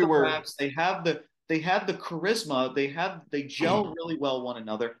can tell you where raps, they have the charisma, they gel really well one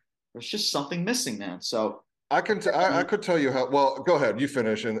another. There's just something missing, man. So I could tell you how. Well, go ahead. You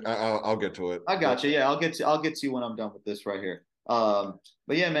finish, and I'll get to it. I got you. Yeah, I'll get to you when I'm done with this right here.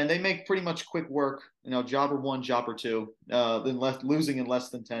 But yeah, man, they make pretty much quick work. Jobber 1, Jobber 2, then losing in less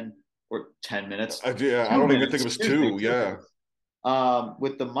than 10 minutes. I don't even think it was 2. Yeah.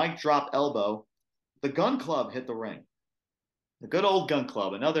 With the mic drop elbow, the Gun Club hit the ring. The good old Gun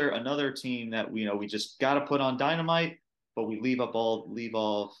Club, another team that we just got to put on Dynamite, but we leave off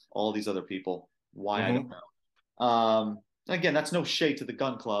all these other people. Why, I don't know. Again, that's no shade to the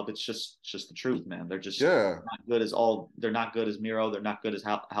Gun Club. It's just the truth, man. They're just not good as they're not good as Miro. They're not good as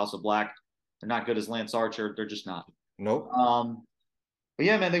House of Black. They're not good as Lance Archer. They're just not. Nope. But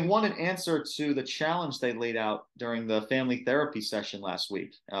yeah, man, they want an answer to the challenge they laid out during the family therapy session last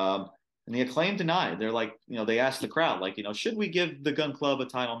week. And the Acclaim denied. They're like, they asked the crowd, should we give the Gun Club a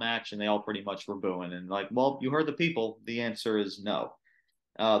title match? And they all pretty much were booing. And well, you heard the people. The answer is no.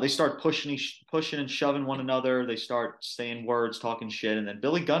 They start pushing and shoving one another. They start saying words, talking shit. And then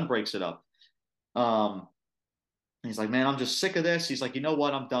Billy Gunn breaks it up. He's like, man, I'm just sick of this. He's like, you know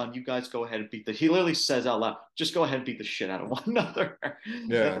what? I'm done. You guys go ahead and he literally says out loud, just go ahead and beat the shit out of one another.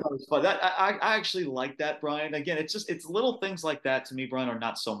 Yeah. But I actually like that, Brian. Again, it's little things like that to me, Brian, are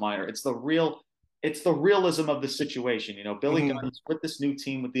not so minor. It's the realism of the situation. Billy Gunn is with this new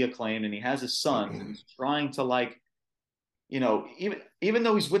team with the Acclaim, and he has his son, and he's trying to even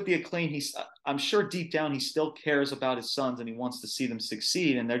though he's with the Acclaim, I'm sure deep down he still cares about his sons and he wants to see them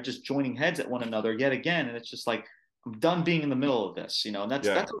succeed, and they're just joining heads at one another yet again. And it's just I'm done being in the middle of this, you know, and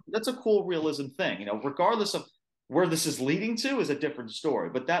Yeah. that's a cool realism thing, you know, regardless of where this is leading to is a different story.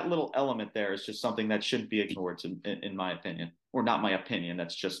 But that little element there is just something that shouldn't be ignored, in my opinion, or not my opinion.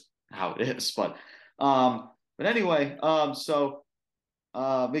 That's just how it is. But anyway,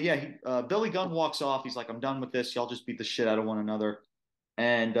 but yeah, Billy Gunn walks off. He's like, I'm done with this. Y'all just beat the shit out of one another.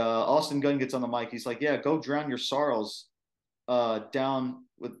 And Austin Gunn gets on the mic. He's like, yeah, go drown your sorrows down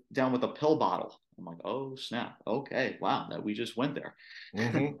with a pill bottle. I'm like, oh snap. Okay, wow, that we just went there.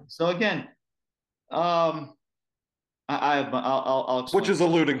 Mm-hmm. So again, um, I'll Which explain. is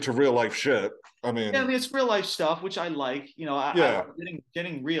alluding to real life shit. I Yeah, I mean, mean it's real life stuff, which I like. You know, I yeah, like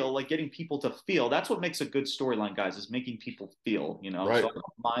getting real, like getting people to feel. That's what makes a good storyline, guys, is making people feel. You know, so right. I don't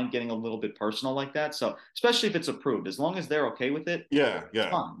mind getting a little bit personal like that. So especially if it's approved, as long as they're okay with it, Yeah, it's yeah.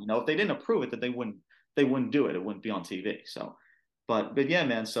 fine. You know, if they didn't approve it, that they wouldn't do it. It wouldn't be on TV. So, but yeah,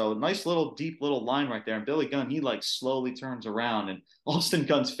 man. So nice little deep little line right there. And Billy Gunn, he like slowly turns around, and Austin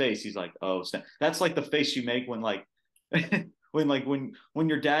Gunn's face, he's like, oh snap. That's like the face you make when like when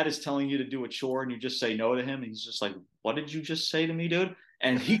your dad is telling you to do a chore and you just say no to him, and he's just like, what did you just say to me, dude?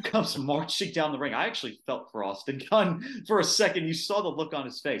 And he comes marching down the ring. I actually felt for Austin Gunn for a second. You saw the look on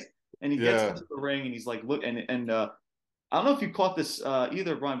his face. And he gets Yeah. into the ring and he's like, look, and I don't know if you caught this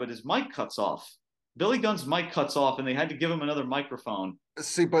either, Brian, but his mic cuts off. Billy Gunn's mic cuts off, and they had to give him another microphone.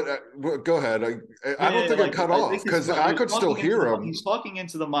 See, but go ahead. I don't Yeah, think it like cut I off think his because I he was could still talking into hear the him. he's talking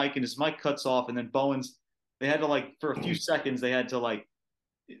into the mic, and his mic cuts off, and then Bowens, they had to like for a few seconds they had to like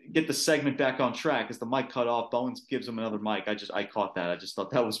get the segment back on track as the mic cut off. Bowens gives him another mic. I caught that. I just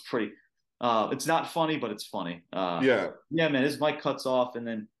thought that was pretty. It's not funny, but it's funny. Yeah. Yeah, man, his mic cuts off, and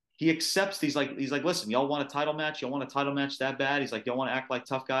then he accepts. He's like, listen, y'all want a title match? Y'all want a title match that bad? He's like, y'all want to act like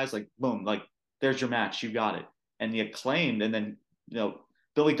tough guys? Like, boom, like there's your match. You got it. And the Acclaimed, and then you know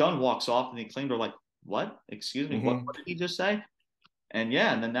Billy Gunn walks off, and the Acclaimed are like, what? Excuse me, Mm-hmm. what did he just say? And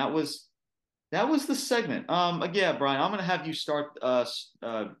yeah, and then that was the segment. Yeah, Brian, I'm gonna have you start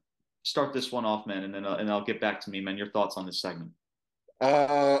this one off, man, and then and I'll get back to me, man. Your thoughts on this segment?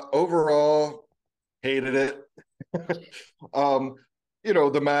 Overall, hated it. um,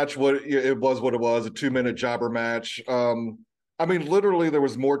 the match, what it was, what it was, a 2 minute jobber match. I mean, literally, there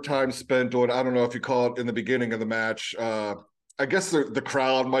was more time spent on. I don't know if you call it in the beginning of the match. I guess the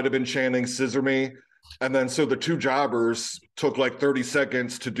crowd might have been chanting "Scissor me," and then so the two jobbers took like 30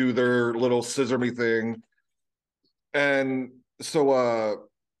 seconds to do their little "Scissor me" thing, and so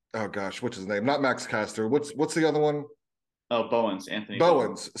oh gosh, what's his name? Not Max Caster. What's the other one? Oh, Bowens, Anthony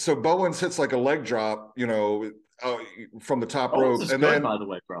Bowens. Bowens. So Bowens hits like a leg drop, uh, from the top Bowens rope, is and good, then by the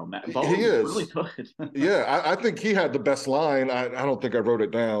way, bro. he Bowens is really is. good. Yeah, I think he had the best line. I don't think I wrote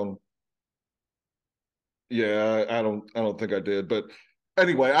it down. Yeah, I don't think I did. But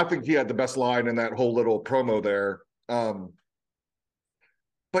anyway, I think he had the best line in that whole little promo there. But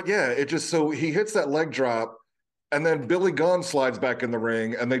yeah, it just so he hits that leg drop, and then Billy Gunn slides back in the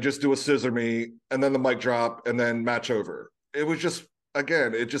ring, and they just do a scissor me, and then the mic drop, and then match over. It was just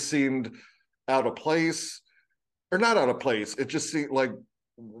again, it just seemed out of place, or not out of place. It just seemed like,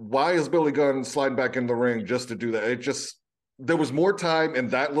 why is Billy Gunn sliding back in the ring just to do that? It just there was more time in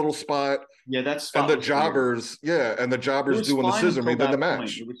that little spot, Yeah, that and spot the was weird. jobbers, yeah, and the It jobbers was doing the fine scissor me until than the that point.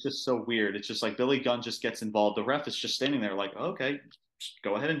 match. It was just so weird. It's just like Billy Gunn just gets involved. The ref is just standing there, like, okay, just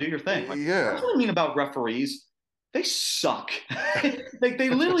go ahead and do your thing. Like that's Yeah, what I mean about referees. They suck. They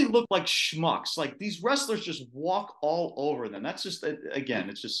literally look like schmucks. Like these wrestlers just walk all over them. That's just again,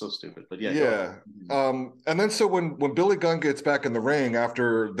 it's just so stupid. But yeah, go ahead. yeah. And then so when Billy Gunn gets back in the ring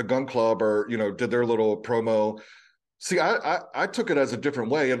after the Gun Club or did their little promo, see, I took it as a different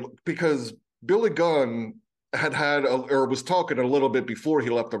way, and because Billy Gunn or was talking a little bit before he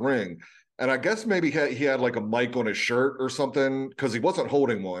left the ring, and I guess maybe he had like a mic on his shirt or something because he wasn't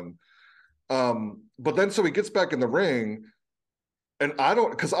holding one. But then so he gets back in the ring, and I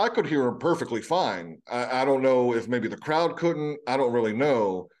don't because I could hear him perfectly fine. I don't know if maybe the crowd couldn't. I don't really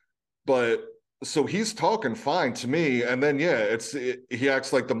know, but so he's talking fine to me, and then yeah, he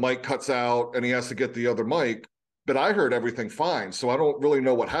acts like the mic cuts out, and he has to get the other mic. But I heard everything fine, so I don't really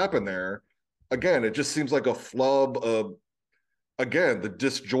know what happened there. Again, it just seems like a flub of again the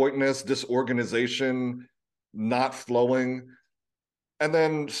disjointness, disorganization, not flowing. And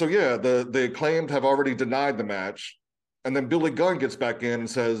then so yeah, the Acclaimed have already denied the match, and then Billy Gunn gets back in and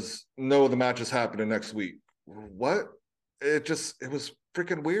says, "No, the match is happening next week." What? It was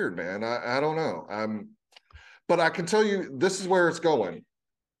freaking weird, man. I don't know. But I can tell you this is where it's going.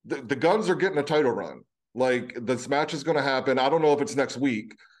 The Guns are getting a title run. Like this match is going to happen. I don't know if it's next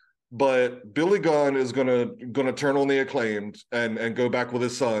week, but Billy Gunn is gonna turn on the Acclaimed and go back with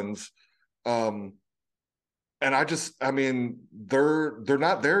his sons. Um, And I mean, they're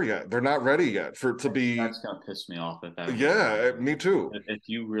not there yet. They're not ready yet for it to be. That's gonna piss me off if that really Yeah, happens. me too. If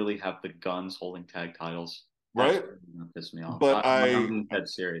you really have the Guns holding tag titles, that's Right. really gonna piss me off. But I'm being dead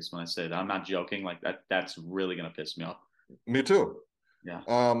serious when I say that. I'm not joking. Like that, that's really gonna piss me off. me too. Yeah.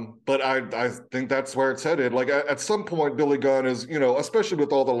 But I think that's where it's headed. Like at some point, Billy Gunn is, especially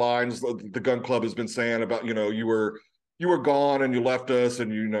with all the lines the Gun Club has been saying about, you were gone and you left us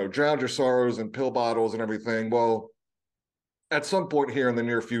and drowned your sorrows in pill bottles and everything. Well, at some point here in the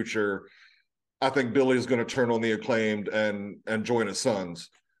near future, I think Billy is going to turn on the Acclaimed and join his sons.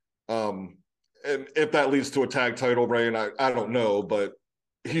 And if that leads to a tag title reign, I don't know, but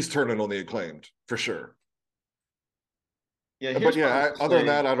he's turning on the Acclaimed for sure. Yeah, But here's what I yeah, was other than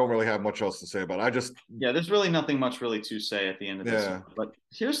say. that, I don't really have much else to say about it. Yeah, there's really nothing much really to say at the end of this. Yeah. But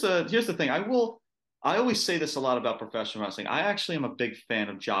here's the thing. I always say this a lot about professional wrestling. I actually am a big fan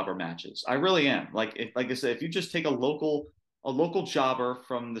of jobber matches. I really am. Like I said, if you just take a local jobber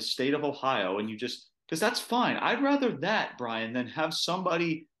from the state of Ohio and you just because that's fine. I'd rather that, Brian, than have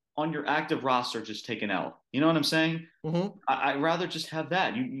somebody on your active roster just take an L. You know what I'm saying? Mm-hmm. I'd rather just have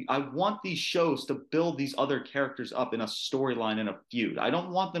that. I want these shows to build these other characters up in a storyline in a feud. I don't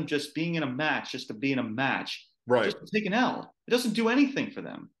want them just being in a match just to be in a match, Right. just to take an L. It doesn't do anything for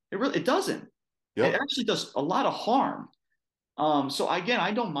them. It doesn't. It Yep. actually does a lot of harm. So again,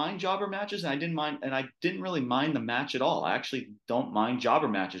 I don't mind jobber matches, and I didn't really mind the match at all. I actually don't mind jobber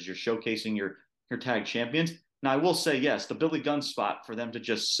matches. You're showcasing your tag champions. Now I will say yes, the Billy Gunn spot for them to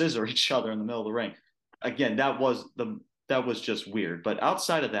just scissor each other in the middle of the ring. Again, that was just weird. But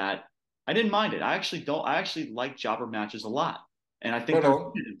outside of that, I didn't mind it. I actually don't. I actually like jobber matches a lot, and I think Right they're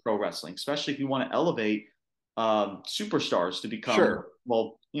on. needed in pro wrestling, especially if you want to elevate superstars to become, Sure.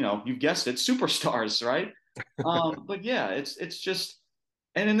 well, you've guessed it, superstars, right? But yeah, it's just,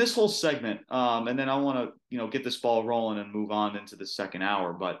 and in this whole segment, and then I want to get this ball rolling and move on into the second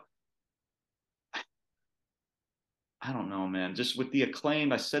hour. But I don't know, man. Just with the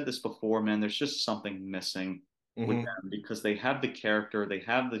Acclaimed, I said this before, man. There's just something missing with Mm-hmm. them because they have the character, they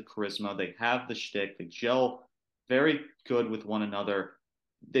have the charisma, they have the shtick, they gel very good with one another.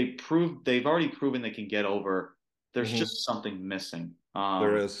 They've already proven they can get over. There's Mm-hmm. just something missing.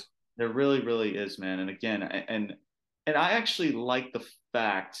 There is. There really, really is, man. And again, and I actually like the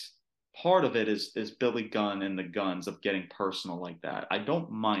fact part of it is Billy Gunn and the Guns of getting personal like that. I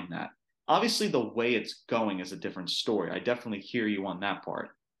don't mind that. Obviously, the way it's going is a different story. I definitely hear you on that part.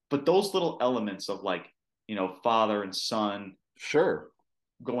 But those little elements of like, father and son Sure.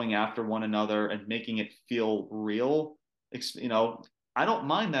 going after one another and making it feel real, you know, I don't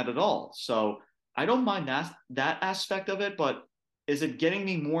mind that at all. So I don't mind that aspect of it, but is it getting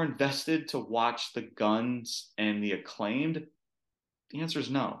me more invested to watch the Guns and the Acclaimed? The answer is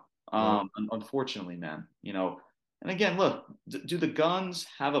no. Right. Unfortunately, man. And again, look, do the Guns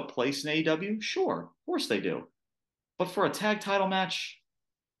have a place in AEW? Sure, of course they do. But for a tag title match,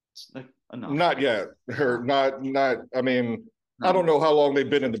 it's like enough. Not yet. Or not. I mean, I don't No, know how long they've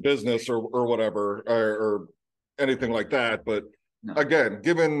been in the business or whatever or anything like that. But no. again,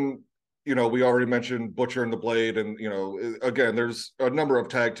 given we already mentioned Butcher and the Blade, and again, there's a number of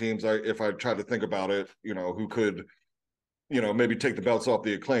tag teams. If I try to think about it, who could maybe take the belts off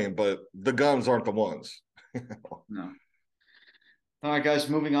the Acclaim, but the Guns aren't the ones. No. All right, guys,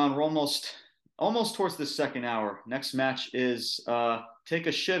 moving on. We're almost towards the second hour. Next match is Take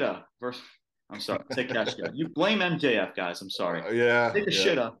a Shitta versus I'm sorry, Takeshita. You blame MJF, guys. I'm sorry. Yeah, Take a yeah,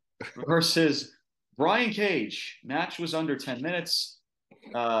 Shitta versus Brian Cage. Match was under 10 minutes.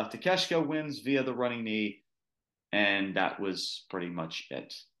 Takeshita wins via the running knee, and that was pretty much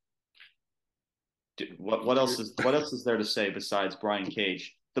it. What else is there to say besides Brian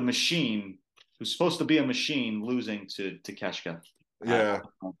Cage, the machine, who's supposed to be a machine, losing to Takeshita? I yeah.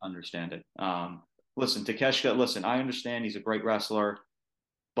 don't understand it. Listen, Takeshita. Listen, I understand he's a great wrestler,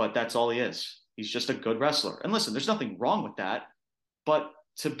 but that's all he is. He's just a good wrestler. And listen, there's nothing wrong with that. But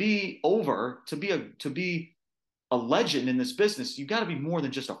to be over, to be a legend in this business, you got to be more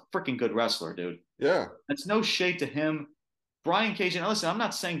than just a freaking good wrestler, dude. Yeah. That's no shade to him. Brian Cage, and listen, I'm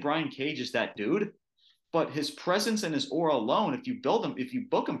not saying Brian Cage is that dude, but his presence and his aura alone, if you build him, if you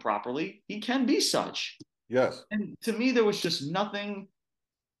book him properly, he can be such. Yes. And to me, there was just nothing.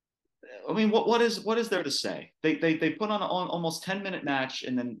 I mean, what is there to say? They put on an almost 10-minute match,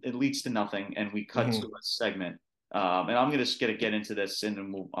 and then it leads to nothing, and we cut to Mm-hmm. a segment. And I'm gonna just get into this, and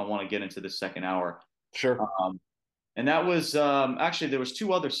then I want to get into the second hour. Sure. And that was actually there was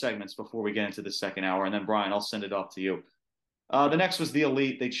two other segments before we get into the second hour, and then Brian, I'll send it off to you. The next was the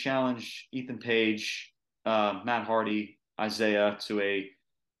Elite. They challenged Ethan Page, Matt Hardy, Isaiah to a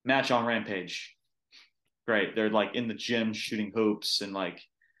match on Rampage. Great. They're like in the gym shooting hoops and like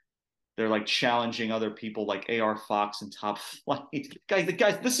they're like challenging other people like AR Fox and Top Flight.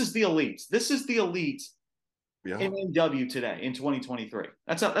 Guys, this is the elite. This is the elite Yeah. in AEW today in 2023.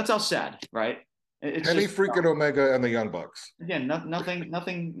 That's how sad, right? It's Kenny just freaking Omega and the Young Bucks. again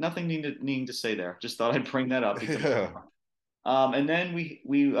nothing needing to say there. Just thought I'd bring that up because Yeah. and then we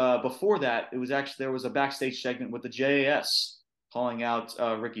before that it was actually there was a backstage segment with the JAS calling out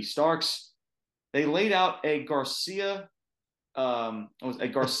Ricky Starks. They laid out a Garcia Guevara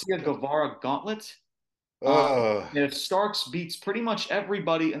gauntlet. Uh, If Starks beats pretty much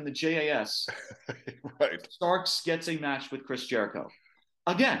everybody in the JAS, right. Starks gets a match with Chris Jericho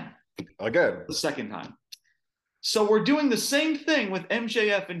again, Again. the second time. So we're doing the same thing with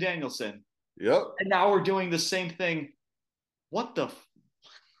MJF and Danielson, Yep. and now we're doing the same thing. What the?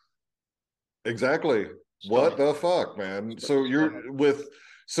 Exactly. What the fuck, man? So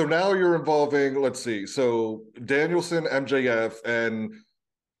now you're involving, let's see. So Danielson, MJF, and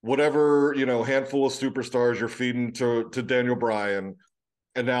whatever, handful of superstars you're feeding to Daniel Bryan,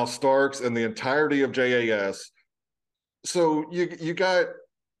 and now Starks and the entirety of JAS. So you got,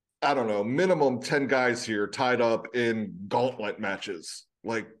 I don't know, minimum 10 guys here tied up in gauntlet matches.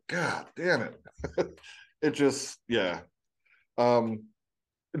 Like, God damn it. It just, yeah.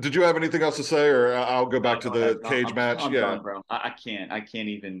 Did you have anything else to say, or I'll go back to Go ahead. the cage match? I'm Yeah. done, bro. I can't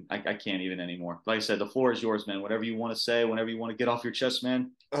even anymore. Like I said, the floor is yours, man. Whatever you want to say, whenever you want to get off your chest,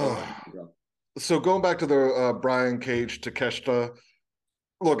 man. So going back to the Brian Cage Takeshita,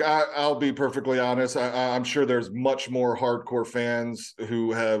 look, I'll be perfectly honest. I'm sure there's much more hardcore fans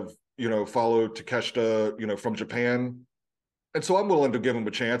who have, followed Takeshita, from Japan. And so I'm willing to give him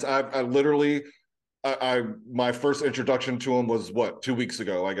a chance. I literally, my first introduction to him was 2 weeks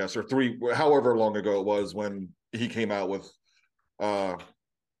ago, I guess, or three, however long ago it was when he came out with, I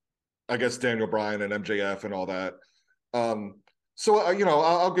guess, Daniel Bryan and MJF and all that. So,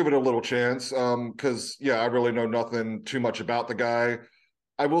 I'll give it a little chance because, I really know nothing too much about the guy.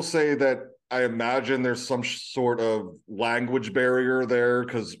 I will say that I imagine there's some sort of language barrier there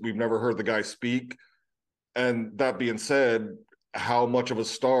because we've never heard the guy speak. And that being said, how much of a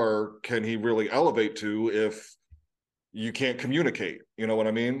star can he really elevate to if you can't communicate? You know what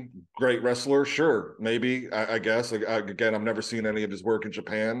I mean? Great wrestler, sure, maybe, I guess. Again, I've never seen any of his work in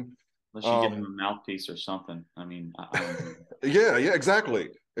Japan. Unless you give him a mouthpiece or something. I mean, I don't know. Yeah, exactly.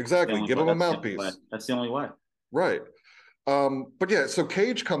 Give him a mouthpiece. That's the only way. Right. But yeah, so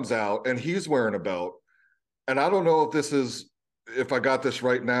Cage comes out and he's wearing a belt. And I don't know if I got this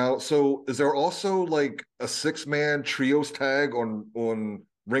right now. So is there also like a 6-man trios tag on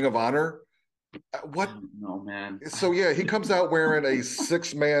Ring of Honor? What? No, man. So yeah, he comes out wearing a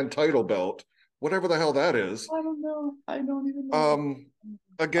 6-man title belt, whatever the hell that is. I don't know. I don't even know.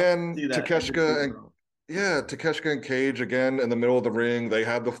 Again, Takeshita and Cage again in the middle of the ring. They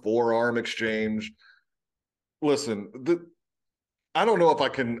have the forearm exchange. Listen, I don't know if I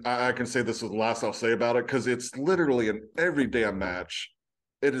can say this is the last I'll say about it because it's literally an every damn match.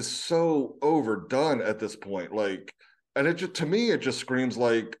 It is so overdone at this point. Like, and it just, to me, it just screams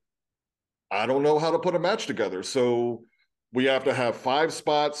like, I don't know how to put a match together. So we have to have 5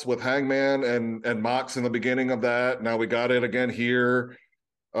 spots with Hangman and Mox in the beginning of that. Now we got it again here.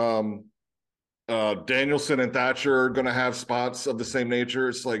 Danielson and Thatcher are going to have spots of the same nature.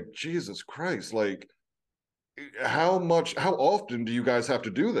 It's like, Jesus Christ, like, how often do you guys have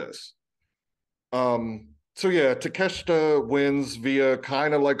to do this? So yeah, Takeshita wins via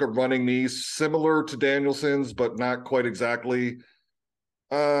kind of like a running knee, similar to Danielson's, but not quite exactly.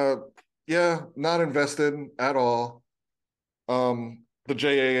 Yeah, not invested at all. The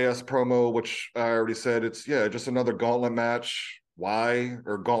JAS promo, which I already said, it's just another gauntlet match. Why?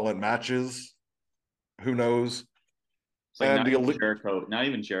 Or gauntlet matches? Who knows? It's like not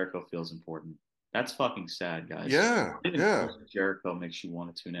even Jericho feels important. That's fucking sad, guys. Yeah, yeah. Jericho makes you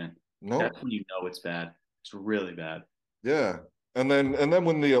want to tune in. No, that's when you know it's bad. It's really bad. Yeah, and then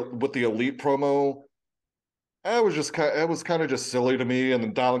when with the Elite promo, it was kind of just silly to me. And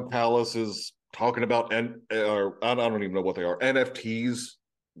then Don Callis is talking about or I don't even know what they are, NFTs,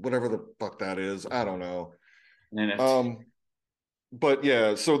 whatever the fuck that is. I don't know. NFT. But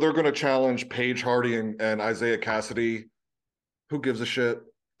yeah, so they're going to challenge Paige Hardy and Isaiah Cassidy. Who gives a shit?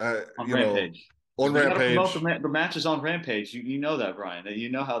 On Rampage. On Rampage. The match is on Rampage. You know that, Brian. You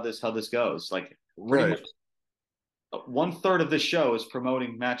know how this goes. Like pretty right. much 1/3 of this show is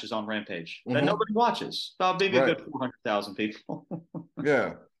promoting matches on Rampage that nobody watches. About maybe a good 400,000 people.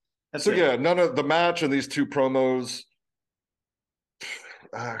 Yeah. None of the match and these 2 promos.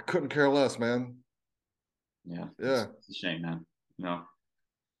 I couldn't care less, man. Yeah. It's a shame, man. No.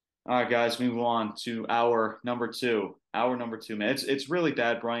 All right, guys, move on to our number two. Our number two, man. It's really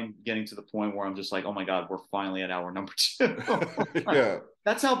bad, Brian, getting to the point where I'm just like, oh my God, we're finally at our number two. Yeah.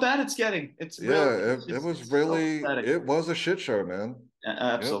 That's how bad it's getting. It's really, Yeah, it's it just, was it's so really, pathetic. it was a shit show, man. Yep.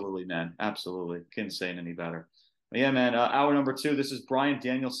 Absolutely, man. Absolutely. Couldn't say it any better. But yeah, man. Our number two. This is Bryan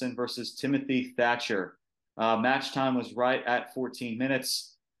Danielson versus Timothy Thatcher. Match time was right at 14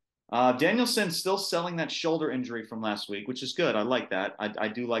 minutes. Danielson still selling that shoulder injury from last week, which is good. I like that. I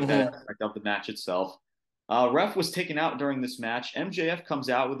do like that Hmm. aspect of the match itself. Ref was taken out during this match. MJF comes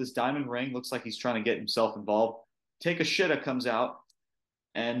out with his diamond ring. Looks like he's trying to get himself involved. Take a Shitta comes out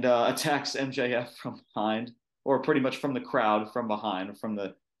and attacks MJF from behind, or pretty much from the crowd from behind, from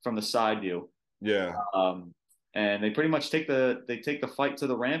the side view. Yeah. Um, and they pretty much take the fight to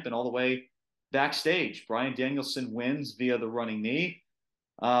the ramp and all the way backstage. Bryan Danielson wins via the running knee.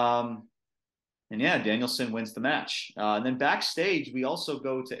 Um, and yeah, Danielson wins the match. And then backstage, we also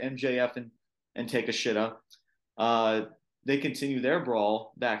go to MJF and take a Shitta. Uh, they continue their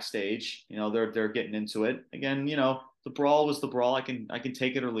brawl backstage. They're getting into it again. The brawl was the brawl. I can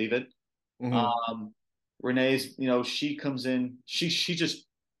take it or leave it. Hmm. Um, Renee's, she comes in. She just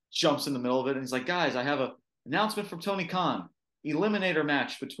jumps in the middle of it and he's like, guys, I have a announcement from Tony Khan. Eliminator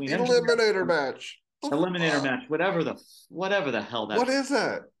match between Eliminator MJF. match. The Eliminator fuck? match, whatever the hell that. What is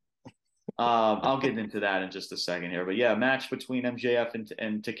that? I'll get into that in just a second here, but yeah, match between MJF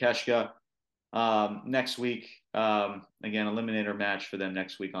and Takeshita next week. Again, eliminator match for them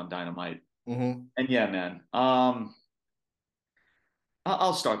next week on Dynamite. Hmm. And yeah, man.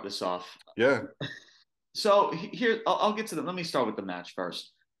 I'll start this off. Yeah. So here, I'll get to them. Let me start with the match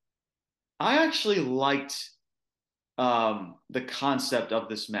first. I actually liked the concept of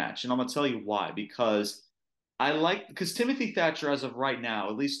this match, and I'm gonna tell you why. Because Timothy Thatcher, as of right now,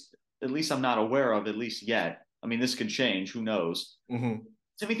 at least I'm not aware of, at least yet. I mean, this could change. Who knows? Hmm.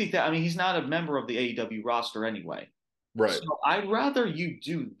 Timothy Thatcher. I mean, he's not a member of the AEW roster anyway. Right. So I'd rather you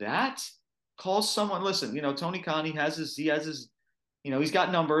do that. Call someone. Listen, Tony Khan. He has his. He's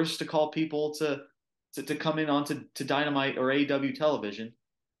got numbers to call people to come in onto to Dynamite or AEW television.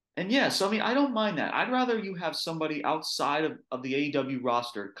 And yeah, so I mean, I don't mind that. I'd rather you have somebody outside of the AEW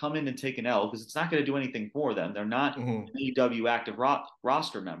roster come in and take an L because it's not going to do anything for them. They're not Hmm. an AEW active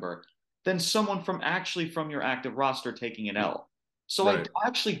roster member, than someone from your active roster taking an L. So I Right.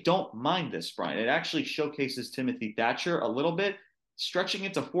 actually don't mind this, Brian. It actually showcases Timothy Thatcher a little bit. Stretching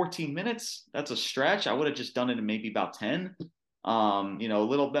it to 14 minutes, that's a stretch. I would have just done it in maybe about 10. A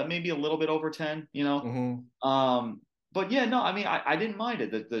little bit, maybe a little bit over 10. Hmm. Um, but yeah, no, I mean, I didn't mind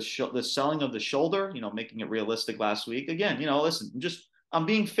it. The selling of the shoulder, making it realistic last week. Again, listen, I'm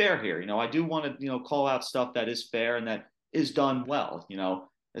being fair here. I do want to, call out stuff that is fair and that is done well.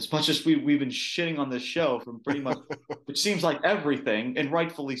 As much as we've been shitting on this show from pretty much, it seems like everything, and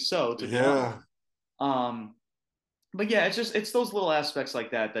rightfully so, to be honest. Yeah. Um, but yeah, it's those little aspects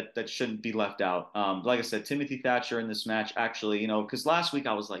like that shouldn't be left out. Like I said, Timothy Thatcher in this match actually, because last week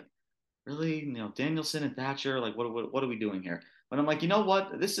I was like, really, Danielson and Thatcher, like what are we doing here? But I'm like, you know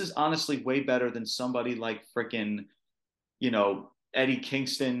what? This is honestly way better than somebody like frickin', Eddie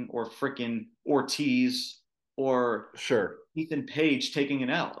Kingston or frickin' Ortiz or Sure. Ethan Page taking an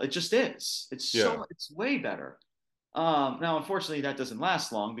L. It just is. Yeah. It's way better. Now, unfortunately, that doesn't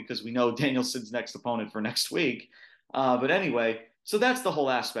last long because we know Danielson's next opponent for next week. But anyway, so that's the whole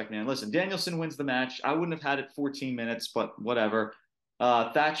aspect, man. Listen, Danielson wins the match. I wouldn't have had it 14 minutes, but whatever.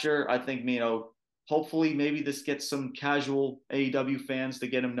 Thatcher, I think, hopefully maybe this gets some casual AEW fans to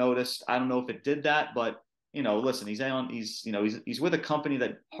get him noticed. I don't know if it did that, but listen, he's with a company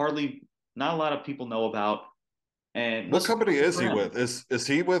that hardly not a lot of people know about. And What listen, company good is for he him. with? Is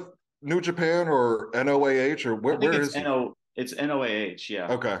he with New Japan or NOAH or I think where is he? it's NOAH, yeah.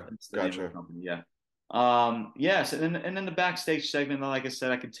 Okay. That's the name of the Gotcha. company, yeah. Yes, and then the backstage segment, like I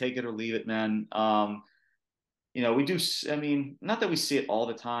said, I could take it or leave it, man. We do. I mean, not that we see it all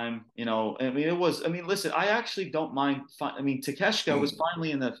the time. I mean, I mean, listen, I actually don't mind. I mean, Takeshita was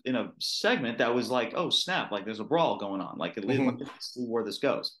finally in a segment that was like, oh snap, like there's a brawl going on. Like, at least let Hmm. me see where this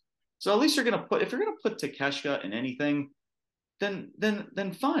goes. So at least if you're gonna put Takeshita in anything, then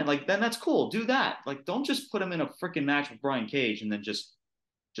fine. Like then that's cool. Do that. Like don't just put him in a freaking match with Brian Cage and then just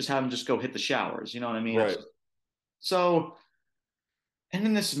have him just go hit the showers. You know what I mean? Right. So. And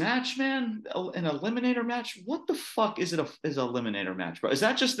in this match, man, an eliminator match. What the fuck is an eliminator match, bro? Is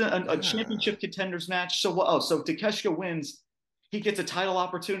that just a Yeah. championship contenders match? So what? Oh, so Takeshita wins, he gets a title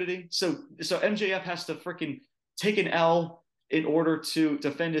opportunity. So MJF has to freaking take an L in order to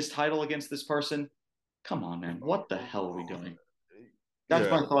defend his title against this person. Come on, man. What the hell are we doing? That's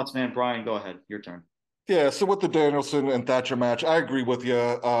my Yeah. thoughts, man. Brian, go ahead. Your turn. Yeah, so with the Danielson and Thatcher match, I agree with you.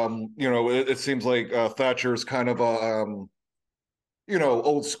 It seems like Thatcher's kind of a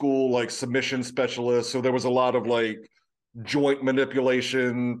old school like submission specialist. So there was a lot of like joint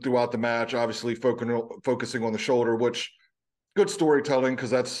manipulation throughout the match, obviously focusing on the shoulder, which good storytelling because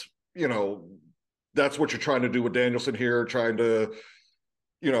that's what you're trying to do with Danielson here, trying to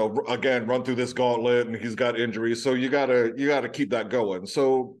again run through this gauntlet, and he's got injuries, so you gotta keep that going.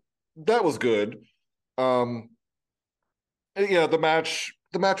 So that was good. Um, yeah, the match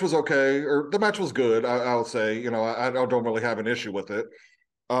was okay, or the match was good. I'll say, I don't really have an issue with it.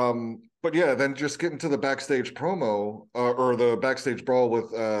 But yeah, then just getting to the backstage promo or the backstage brawl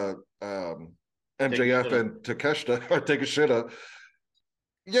with MJF and Takeshita or Takeshita.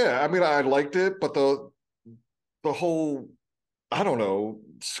 Yeah, I mean, I liked it, but the whole, I don't know,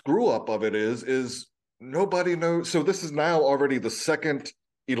 screw up of it is nobody knows. So this is now already the second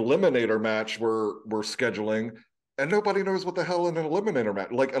eliminator match we're scheduling, and nobody knows what the hell an eliminator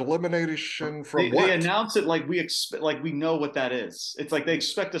match, like elimination from They what? announce it like we expect, like we know what that is. It's like they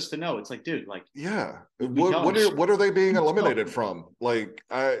expect us to know. It's like, dude, like Yeah. we What don't. what are what are they being eliminated No. from? Like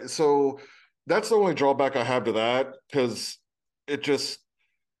so that's the only drawback I have to that, because it just,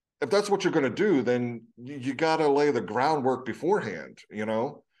 if that's what you're going to do, then you got to lay the groundwork beforehand.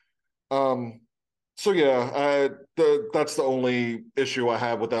 Um, so yeah, that's the only issue I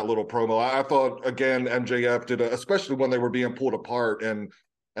have with that little promo. I thought again MJF did, especially when they were being pulled apart, and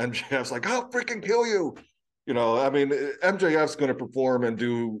MJF's like, "I'll freaking kill you." I mean, MJF's going to perform and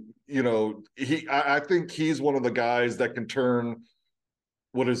do. I think he's one of the guys that can turn,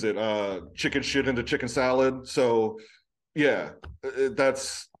 what is it, chicken shit into chicken salad. So yeah, that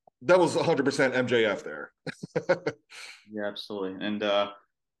was 100% MJF there. Yeah, absolutely. And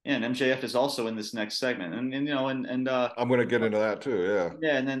MJF is also in this next segment, and I'm going to get into that too. Yeah.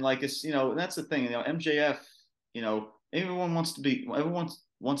 yeah, and then like it's that's the thing, MJF, everyone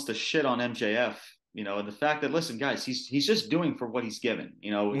wants to shit on MJF, and the fact that, listen, guys, he's just doing for what he's given.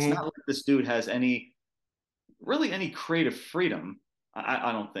 It's not Mm-hmm. like this dude has any creative freedom.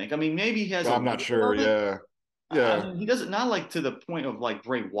 I don't think. I mean, maybe he has a I'm not little sure. of it. Yeah. I Yeah. mean, he doesn't, not like to the point of like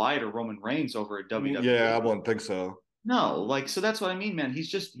Bray Wyatt or Roman Reigns over at Yeah, I WWE. wouldn't think so. No, like, so that's what I mean, man. He's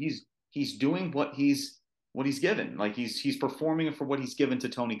doing what he's given. Like he's performing for what he's given to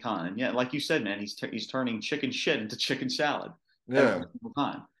Tony Khan. And yeah, like you said, man, he's turning chicken shit into chicken salad every Yeah. single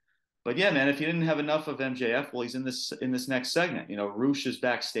time. But yeah, man, if you didn't have enough of MJF, well, he's in this next segment. Roosh is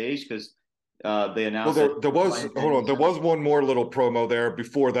backstage because they Well, announced that there was, Bryan hold on, there Danielson. was one more little promo there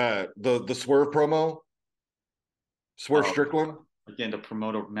before that. The Swerve promo, Swerve uh, Strickland. Again, to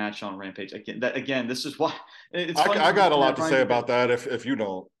promote a match on Rampage. Again, this is why it's I, funny I you got a mention that, lot to Brian, say because about that if you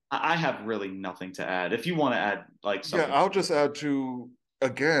don't. I have really nothing to add. If you want to add like Yeah, something, I'll just add to,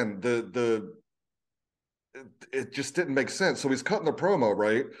 again, it just didn't make sense. So he's cutting the promo,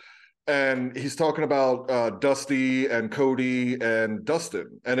 right? And he's talking about Dusty and Cody and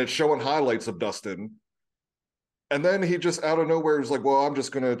Dustin, and it's showing highlights of Dustin. And then he just out of nowhere is like, "Well, I'm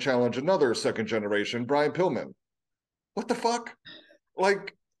just going to challenge another second generation, Brian Pillman." What the fuck?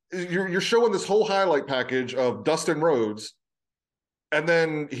 Like, you're showing this whole highlight package of Dustin Rhodes, and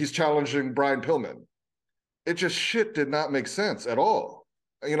then he's challenging Brian Pillman. It just shit did not make sense at all.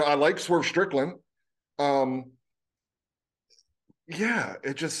 I like Swerve Strickland. Um, yeah,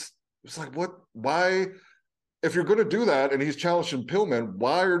 it's like, what? Why? If you're going to do that and he's challenging Pillman,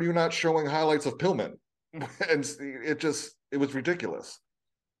 why are you not showing highlights of Pillman? And it was ridiculous.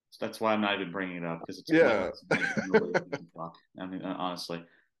 that's why I'm not even bringing it up, because it's Yeah. pointless. Nobody can talk. I mean, honestly.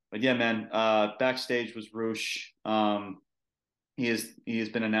 But yeah, man. Backstage was Roosh. He has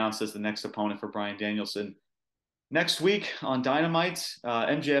been announced as the next opponent for Bryan Danielson next week on Dynamite.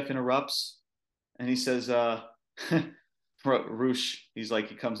 MJF interrupts and he says, Roosh,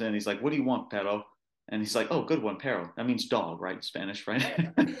 he comes in, he's like, "What do you want, Pero?" And he's like, "Oh, good one, Pero. That means dog, right? In Spanish,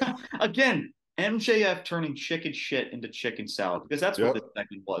 right?" Again, MJF turning chicken shit into chicken salad, because that's what Yep. this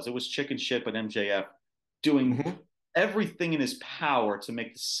segment was. It was chicken shit, but MJF doing Mm-hmm. everything in his power to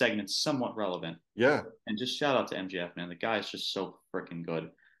make the segment somewhat relevant. Yeah. And just shout out to MJF, man. The guy is just so freaking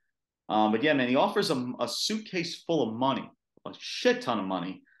good. But yeah, man, he offers a suitcase full of money, a shit ton of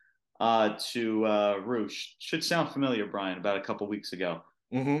money, to Roosh. Should sound familiar, Brian, about a couple weeks ago.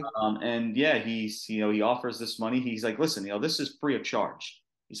 Mm-hmm. And yeah, he offers this money. He's like, "Listen, this is free of charge."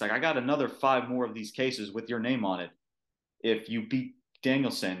 He's like, "I got another 5 more of these cases with your name on it if you beat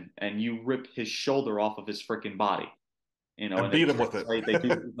Danielson and you rip his shoulder off of his freaking body." And And beat him with it. they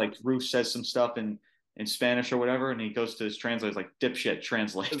do, like, Roosh says some stuff, and in Spanish or whatever, and he goes to his translator, like dipshit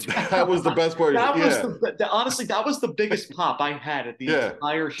translate. That was the best part. That was Yeah. honestly, that was the biggest pop I had at the Yeah.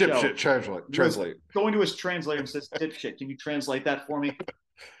 entire show. Dipshit translate. Was Translate. going to his translator and says, "Dipshit, can you translate that for me?"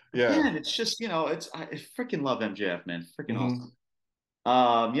 Yeah. Again, it's just I freaking love MJF, man, freaking Mm-hmm.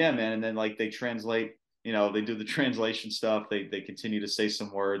 awesome. Yeah, man, and then like they translate, they do the translation stuff. They continue to say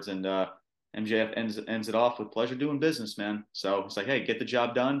some words, and MJF ends it off with pleasure doing business, man. So it's like, hey, get the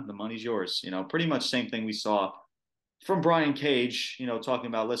job done, the money's yours. Pretty much same thing we saw from Brian Cage, talking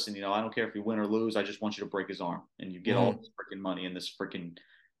about, listen, I don't care if you win or lose, I just want you to break his arm and you get all this freaking money in this freaking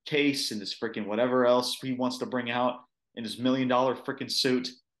case and this freaking whatever else he wants to bring out in his $1 million freaking suit.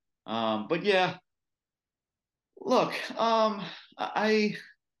 But yeah, look, I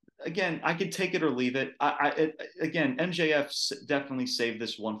again, I could take it or leave it. Again, MJF definitely saved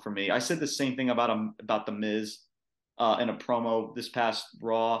this one for me. I said the same thing about the Miz in a promo this past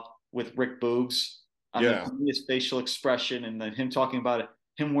Raw with Rick Boogs. I mean, his facial expression and then him talking about it,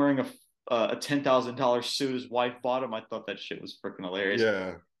 him wearing a $10,000 suit his wife bought him. I thought that shit was freaking hilarious.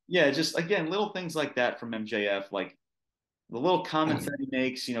 Yeah, just again, little things like that from MJF, like the little comments that he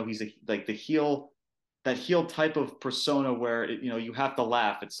makes. He's like the heel, that heel type of persona where you have to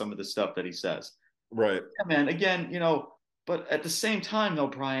laugh at some of the stuff that he says. Right. Yeah, man. Again, but at the same time, though,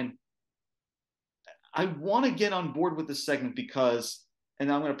 Brian, I want to get on board with this segment because,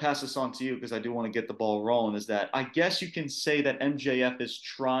 and I'm going to pass this on to you because I do want to get the ball rolling, is that I guess you can say that MJF is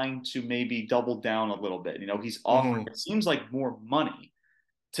trying to maybe double down a little bit. He's offering, it seems like, more money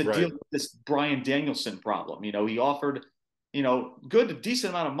to deal with this Bryan Danielson problem. He offered, good,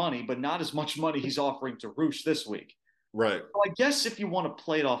 decent amount of money, but not as much money he's offering to Roosh this week. Right. So I guess if you want to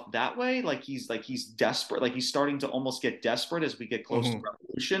play it off that way, like he's desperate, like he's starting to almost get desperate as we get close to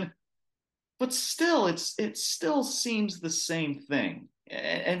Revolution. But still, it still seems the same thing,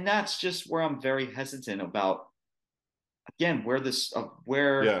 and that's just where I'm very hesitant about. Again, where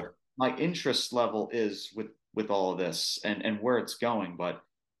my interest level is with all of this and where it's going, but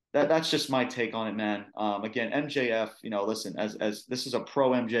that's just my take on it, man. Again, MJF, listen, as this is a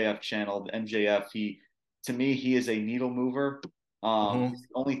pro MJF channel, MJF, to me, he is a needle mover. He's the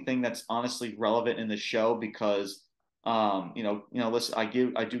only thing that's honestly relevant in the show because, listen, I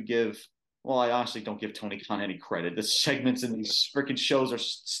do give. Well, I honestly don't give Tony Khan any credit. The segments in these freaking shows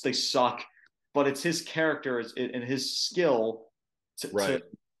they suck, but it's his character and his skill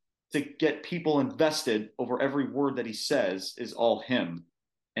to get people invested over every word that he says is all him.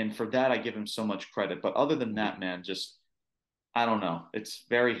 And for that, I give him so much credit. But other than that, man, just, I don't know. It's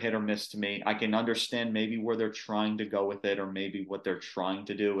very hit or miss to me. I can understand maybe where they're trying to go with it or maybe what they're trying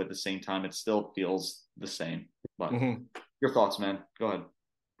to do. At the same time, it still feels the same. But your thoughts, man. Go ahead.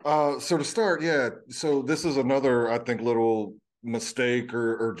 So to start, so this is another, I think, little mistake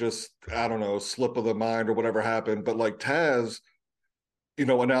or just, I don't know, slip of the mind or whatever happened. But like Taz,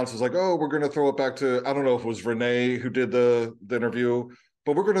 announces like, oh, we're going to throw it back to, I don't know if it was Renee who did the interview,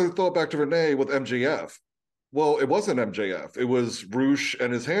 but we're going to throw it back to Renee with MJF. Well, it wasn't MJF. It was Roosh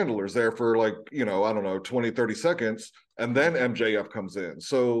and his handlers there for like, I don't know, 20, 30 seconds. And then MJF comes in.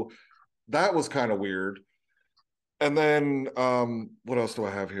 So that was kind of weird. And then what else do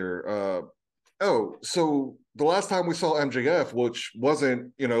I have here? So the last time we saw MJF, which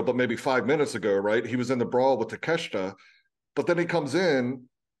wasn't, but maybe 5 minutes ago, right? He was in the brawl with Takeshita, but then he comes in,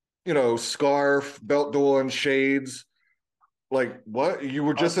 scarf, belt doing, shades. Like, what? You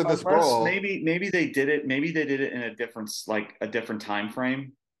were just in this brawl. Maybe they did it. Maybe they did it in a different time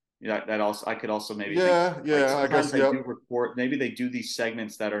frame. That also I could also maybe think, I guess they do record. Maybe they do these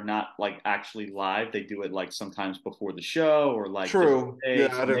segments that are not like actually live. They do it like sometimes before the show or like true. Yeah,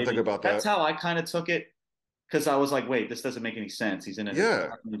 I didn't think about that. That's how I kind of took it because I was like, wait, this doesn't make any sense. He's in a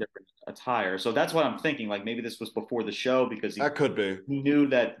different attire, so that's what I'm thinking. Like maybe this was before the show because that could be. He knew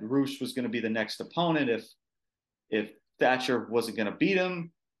that Roosh was going to be the next opponent if Thatcher wasn't going to beat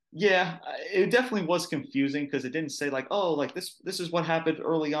him. Yeah, it definitely was confusing because it didn't say like, oh, like this is what happened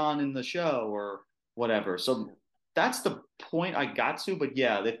early on in the show or whatever. So that's the point I got to. But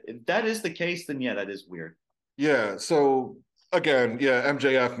yeah, if that is the case, then yeah, that is weird. Yeah. So again,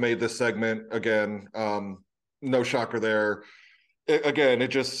 MJF made this segment again. No shocker there. It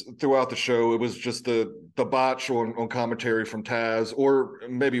just throughout the show, it was just the botch on commentary from Taz, or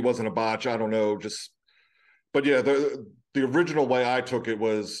maybe it wasn't a botch. I don't know. But yeah, the original way I took it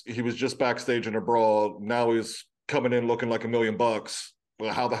was he was just backstage in a brawl. Now he's coming in looking like $1 million.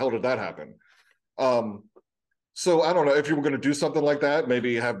 Well, how the hell did that happen? So I don't know if you were going to do something like that.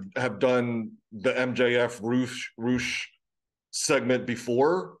 Maybe have done the MJF Roosh segment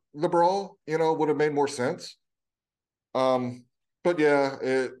before the brawl. Would have made more sense. But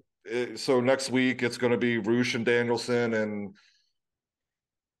yeah, so next week it's going to be Roosh and Danielson, and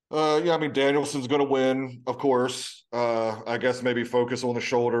yeah, I mean Danielson's going to win, of course. I guess maybe focus on the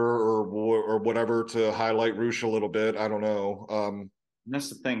shoulder or whatever to highlight Roosh a little bit. I don't know. And that's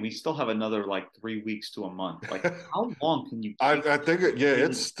the thing. We still have another like 3 weeks to a month. Like, how long can you keep I think yeah,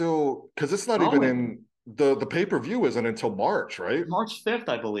 it's still because it's not even going? in the pay-per-view isn't until March, right? March 5th,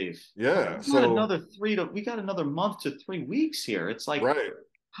 I believe. Yeah, We got so another we got another month to 3 weeks here. It's like, right.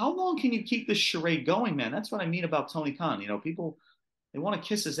 how long can you keep this charade going, man? That's what I mean about Tony Khan. You know, people they want to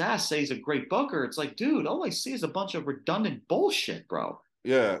kiss his ass, say he's a great booker. It's like, dude, all I see is a bunch of redundant bullshit, bro.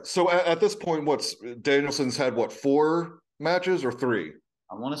 Yeah. So at this point, what's Danielson's had what, 4 matches or 3?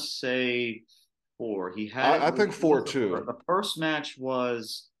 I want to say 4. He had it. I think 4 The too. first match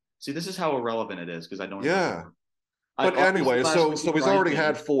was. See, this is how irrelevant it is because I don't even. Yeah. I But obviously anyway, last so week was he's Brian already Page.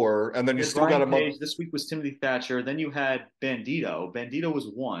 had 4, and then you You had still got Brian a month. Page. This week was Timothy Thatcher. Then you had Bandito. Bandito was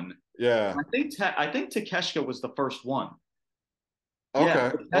 1. Yeah. I think Takeshita was the first one. Yeah,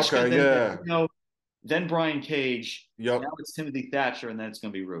 Okay. Takeshita, Okay. then Yeah. Bandito, then Brian Cage. Yep. Now it's Timothy Thatcher, and then it's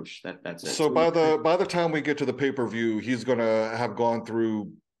going to be Roosh. That's it. So So by the time we get to the pay-per-view, he's gonna have gone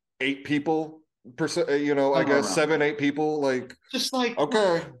through 8 people percent. I somewhere guess around 7, there. 8 people. Like, Just like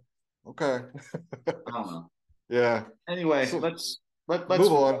okay. Okay. I don't know. Yeah. Anyway, So let's move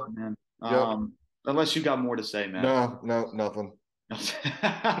move on. on, man. Yep. Unless you got more to say, Matt. No, no, nothing.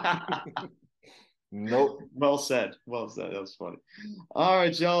 Nope. Well said. Well said. That was funny. All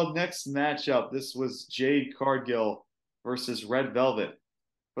right, Joe. Next matchup. This was Jade Cargill versus Red Velvet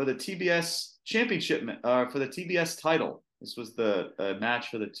for the TBS championship, for the TBS title. This was the match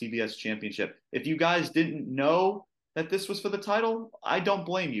for the TBS championship. If you guys didn't know that this was for the title, I don't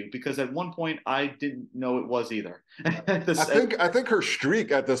blame you because at one point I didn't know it was either. I think her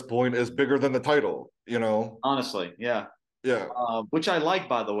streak at this point is bigger than the title. Honestly, yeah. Yeah. Which I like,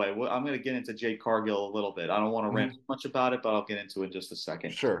 by the way. I'm going to get into Jade Cargill a little bit. I don't want to rant Mhm. too much about it, but I'll get into it in just a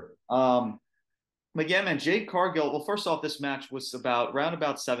second. Sure. But yeah, man, Jade Cargill. Well, first off, this match was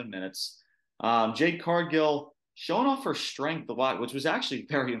about 7 minutes. Jade Cargill showing off her strength a lot, which was actually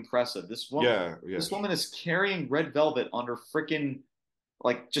very impressive. Yeah, yeah. This woman is carrying Red Velvet on her freaking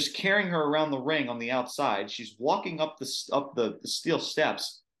like just carrying her around the ring on the outside. She's walking up the steel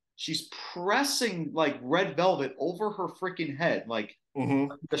steps. She's pressing like Red Velvet over her freaking head. Like Hmm.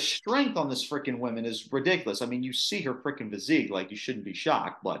 the strength on this freaking woman is ridiculous. I mean, you see her freaking physique, like you shouldn't be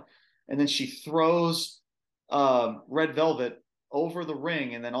shocked, but and then she throws Red Velvet over the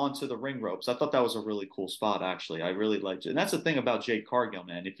ring and then onto the ring ropes. I thought that was a really cool spot, actually. I really liked it. And that's the thing about Jade Cargill,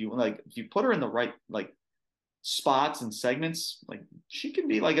 man. If you put her in the right like spots and segments, like she can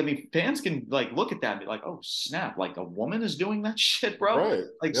be like, I mean, fans can like look at that and be like, oh snap, like a woman is doing that shit, bro. Right.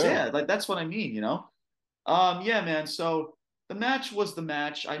 Like, Yeah. yeah, like that's what I mean, you know? Yeah, man. So the match was the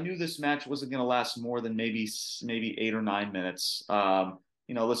match. I knew this match wasn't going to last more than maybe 8 or 9 minutes.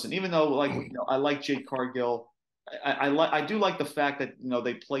 Listen, even though like I like Jade Cargill, I do like the fact that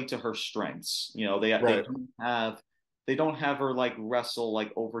they play to her strengths. Right. They don't have her like wrestle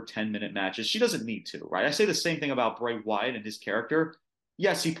like over 10-minute matches. She doesn't need to, right? I say the same thing about Bray Wyatt and his character.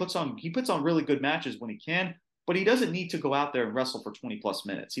 Yes, he puts on really good matches when he can, but he doesn't need to go out there and wrestle for 20 plus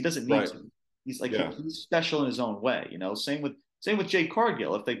minutes. He doesn't need Right. to. He's like Yeah. he's special in his own way, Same with Jade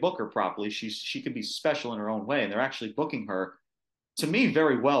Cargill. If they book her properly, she could be special in her own way, and they're actually booking her to me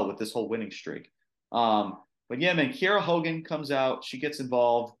very well with this whole winning streak. But yeah, man, Kiera Hogan comes out. She gets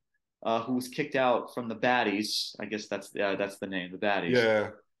involved. Who was kicked out from the Baddies? I guess that's the name, the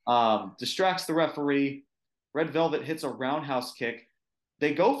Baddies. Yeah. Distracts the referee. Red Velvet hits a roundhouse kick.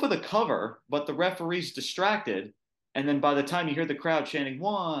 They go for the cover, but the referee's distracted. And then by the time you hear the crowd chanting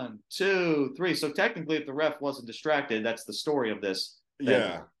 1, 2, 3, so technically, if the ref wasn't distracted, that's the story of this. Then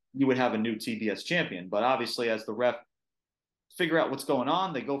Yeah. you would have a new TBS champion. But obviously, as the ref figure out what's going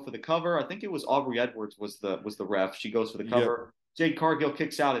on, they go for the cover. I think it was Aubrey Edwards was the ref. She goes for the Yep. cover. Jade Cargill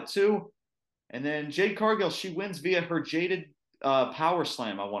kicks out at 2, and then Jade Cargill she wins via her jaded power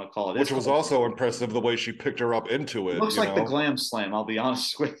slam. I want to call it. Which was also impressive the way she picked her up into it. Looks like the glam slam. I'll be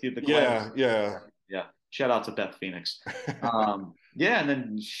honest with you. The glam. Yeah. Yeah. Shout out to Beth Phoenix. Yeah, and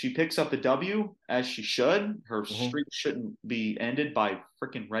then she picks up the W as she should. Her streak shouldn't be ended by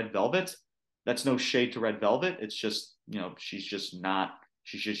freaking Red Velvet. That's no shade to Red Velvet. It's just she's just not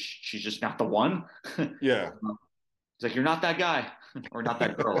the one. Yeah. It's like you're not that guy or not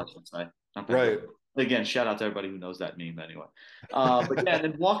that girl, I should say. Not that Right. girl. Again, shout out to everybody who knows that meme anyway. But yeah, and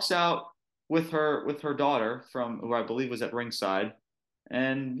then walks out with her daughter from who I believe was at ringside,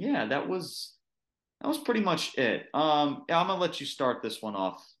 and yeah, that was pretty much it. Yeah, I'm gonna let you start this one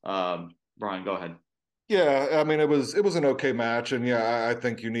off. Brian, go ahead. Yeah, I mean it was an okay match, and yeah, I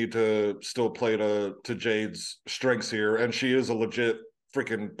think you need to still play to Jade's strengths here, and she is a legit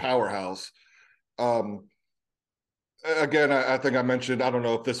freaking powerhouse. Um, Again, I think I mentioned, I don't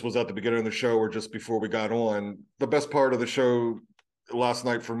know if this was at the beginning of the show or just before we got on. The best part of the show last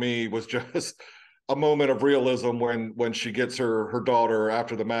night for me was just a moment of realism when she gets her daughter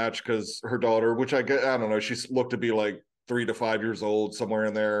after the match, because her daughter, which I don't know, she looked to be like 3 to 5 years old, somewhere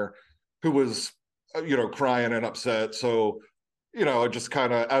in there, who was crying and upset. So just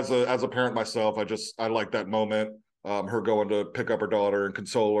kind of as a parent myself, I like that moment. Her going to pick up her daughter and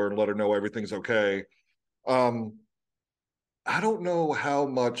console her and let her know everything's okay. Um, I don't know how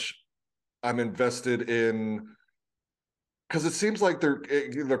much I'm invested in, because it seems like they're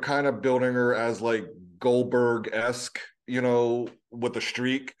kind of building her as like Goldberg-esque, with the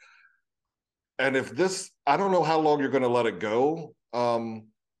streak. And if this, I don't know how long you're going to let it go. And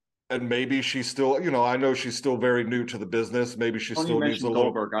maybe she's still, I know she's still very new to the business. Maybe she When you still needs a mentioned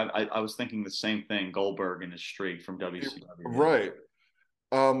little. Goldberg, I was thinking the same thing. Goldberg and his streak from WCW. Yeah. Right.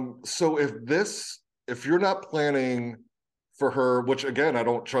 So if you're not planning for her, which again, I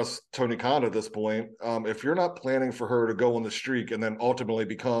don't trust Tony Khan at this point. If you're not planning for her to go on the streak and then ultimately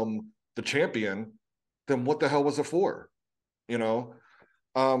become the champion, then what the hell was it for? You know?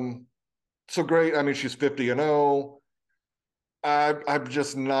 So great. I mean, she's 50-0. I'm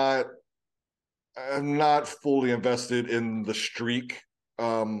just not, I'm not fully invested in the streak.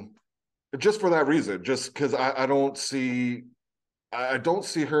 Just for that reason, just because I don't see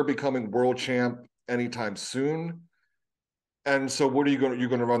her becoming world champ anytime soon. And so what are you're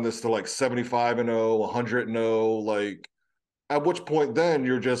going to run this to like 75-0, 100-0, like at which point then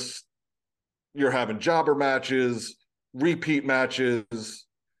you're having jobber matches, repeat matches.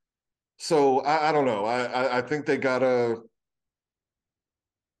 So I don't know. I think they gotta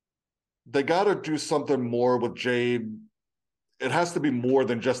do something more with Jade. It has to be more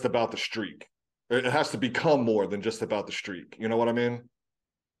than just about the streak. It has to become more than just about the streak. You know what I mean?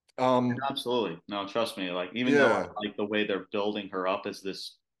 Absolutely. No, trust me. Like, even though Yeah, I like the way they're building her up as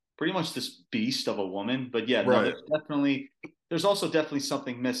this pretty much this beast of a woman, but yeah, no, right. there's also definitely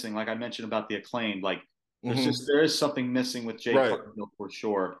something missing. Like I mentioned about the Acclaimed, like Hmm. there is something missing with Jade Right. Cargill for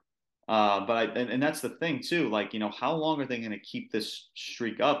sure. But and that's the thing too. Like, how long are they going to keep this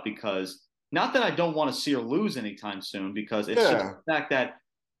streak up? Because not that I don't want to see her lose anytime soon, because it's just Yeah. the fact that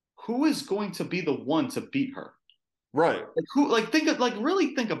who is going to be the one to beat her? Right. Like who? Like think of like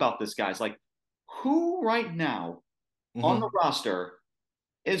really think about this, guys. Like who right now on the Hmm. roster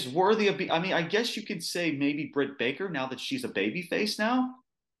is worthy of? I mean, I guess you could say maybe Britt Baker now that she's a babyface now.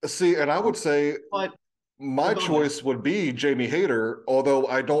 See, and I would say But my go ahead. choice would be Jamie Hayter, although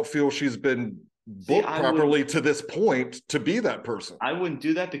I don't feel she's been See, booked properly to this point to be that person. I wouldn't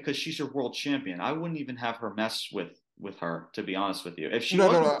do that because she's your world champion. I wouldn't even have her mess with her, to be honest with you. If she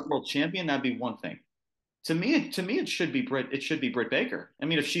No, no, wasn't the no. world champion, that'd be one thing. To me, it should be Britt. It should be Britt Baker. I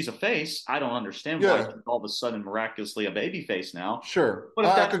mean, if she's a face, I don't understand why Yeah, she's all of a sudden miraculously a baby face now. sure. But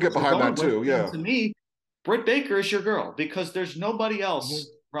if I that's could get what you're behind going that with, too. then Yeah. to me, Britt Baker is your girl because there's nobody Hmm. else,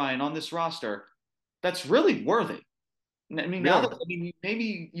 Ryan, on this roster that's really worthy. I mean, now that Yeah. I mean,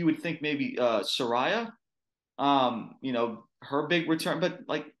 maybe you would think maybe Soraya, her big return, but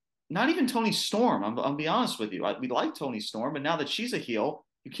like not even Tony Storm. I'll be honest with you. We like Tony Storm, but now that she's a heel,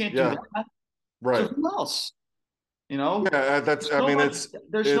 you can't do Yeah. that. So Right. who else? You know, Yeah. there's I mean, nobody.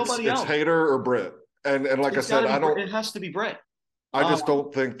 There's nobody it's else. Hayter or Britt, and like I It's got said, to be. It has to be Brett. I just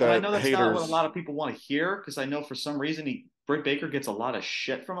don't think And I that know that's not what a Hayter's. lot of people want to hear because I know for some reason Britt Baker gets a lot of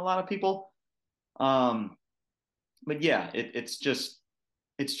shit from a lot of people. Um, but yeah, it's just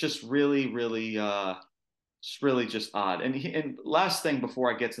it's really just odd. And last thing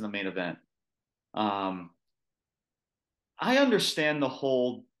before I get to the main event, um, I understand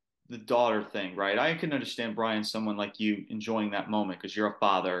the daughter thing, right? I can understand Brian, someone like you enjoying that moment because you're a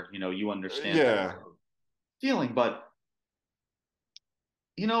father, you understand that Yeah. feeling. But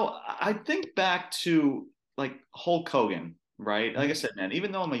I think back to like Hulk Hogan, right? Like I Mhm. said, man,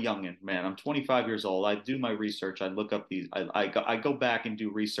 even though I'm a youngin, man, I'm 25 years old. I do my research. I look up I go back and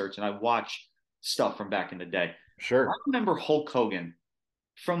do research and I watch stuff from back in the day. I Sure. remember Hulk Hogan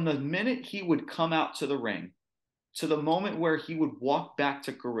from the minute he would come out to the ring to the moment where he would walk back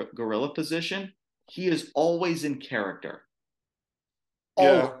to gorilla position. He is always in character.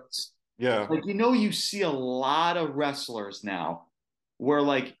 Yeah. Always. Yeah. Like, you see a lot of wrestlers now where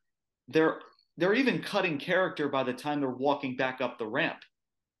like they're they're even cutting character by the time they're walking back up the ramp.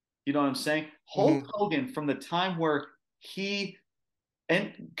 You know what I'm saying? Hulk Hmm. Hogan from the time where he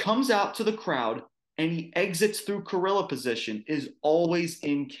and comes out to the crowd and he exits through gorilla position is always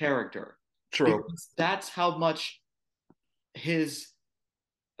in character. True. because that's how much his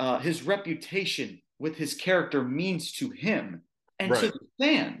reputation with his character means to him and to Right. the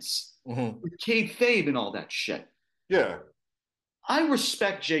fans Mm-hmm. with kayfabe and all that shit. Yeah. I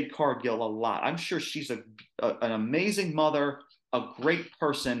respect Jade Cargill a lot. I'm sure she's an amazing mother, a great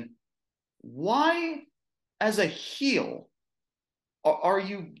person. Why, as a heel, are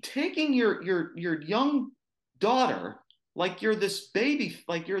you taking your young daughter like you're this baby,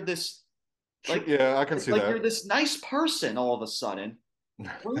 like you're this like Yeah, I can see like that. you're this nice person all of a sudden,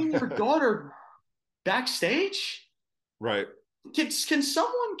 bringing your daughter backstage? Right. Can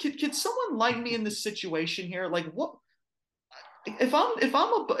someone like me in this situation here? Like what if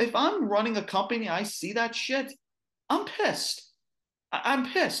I'm running a company, I see that shit, I'm pissed. I'm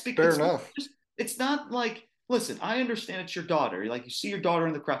pissed Fair because enough. it's not like, listen, I understand it's your daughter. Like you see your daughter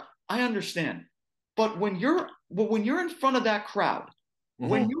in the crowd. I understand. But when you're in front of that crowd,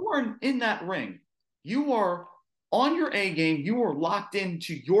 when Mm-hmm. you are in that ring, you are on your A game, you are locked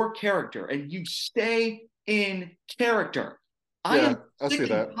into your character and you stay in character. I Yeah, am I see sick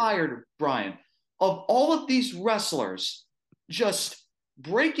and that. tired, Brian, of all of these wrestlers just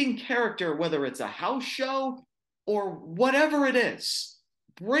breaking character, whether it's a house show or whatever it is,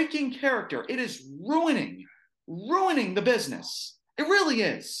 breaking character. It is ruining the business. It really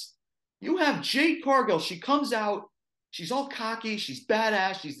is. You have Jade Cargill. She comes out. She's all cocky. She's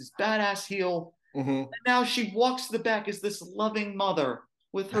badass. She's this badass heel. Mm-hmm. And now she walks to the back as this loving mother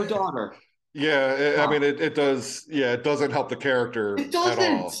with her daughter. Yeah, I mean, Wow. it does. Yeah, it doesn't help the character It at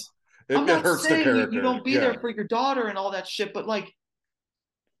doesn't. all. I'm It not hurts the saying you character. don't be there Yeah. for your daughter and all that shit, but like,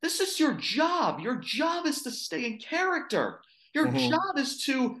 this is your job. Your job is to stay in character. Your Mm-hmm. job is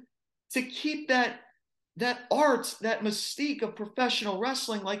to keep that art, that mystique of professional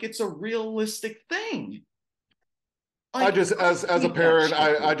wrestling like it's a realistic thing. I Like just, I as a hate that parent, shit,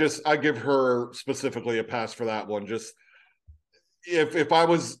 I dude. just, I give her specifically a pass for that one. Just if I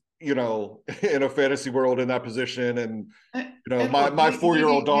was, in a fantasy world in that position, and And, my and look, my 4 year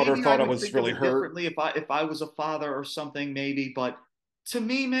old daughter maybe I thought I would was think of really it hurt. differently if I was a father or something, maybe. But to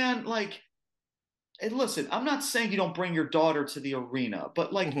me, man, like, and listen, I'm not saying you don't bring your daughter to the arena,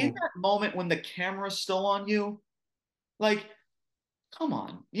 but like in Mm-hmm. that moment when the camera's still on you, like, come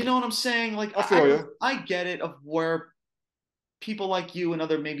on, you know what I'm saying? Like, I feel you. I get it of where people like you and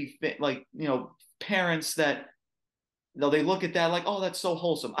other maybe like parents that they look at that like, oh, that's so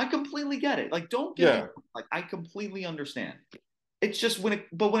wholesome. I completely get it. Like, don't get me Yeah. wrong. Like, I completely understand. It's just when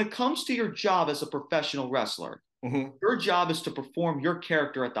it comes to your job as a professional wrestler, Mm-hmm. your job is to perform your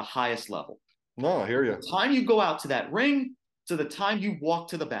character at the highest level. No, I hear you. The time you go out to that ring to the time you walk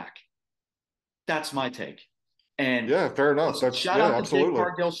to the back. That's my take. And Yeah, fair enough. listen, That's shout yeah, out to Jade absolutely.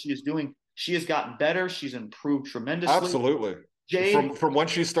 Cargill. She has gotten better. She's improved tremendously. Absolutely. Jade, From when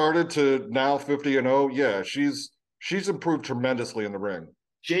she started to now 50-0, yeah, she's improved tremendously in the ring.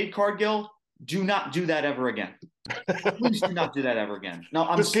 Jade Cargill, do not do that ever again. Please do not do that ever again.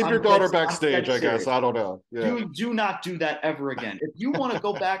 No, Just keep your daughter I'm dead backstage, I guess. serious. I don't know. Yeah. Do not do that ever again. If you want to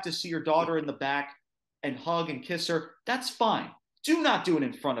go back to see your daughter in the back and hug and kiss her, that's fine. Do not do it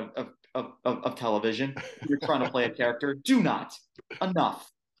in front of television. You're trying to play a character. Do not. Enough.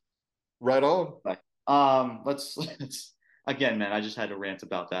 Right on. Let's again, man. I just had to rant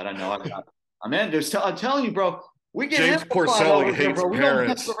about that. I know. I'm telling you, bro. We get James amplified Porcelli over here, hates bro. We don't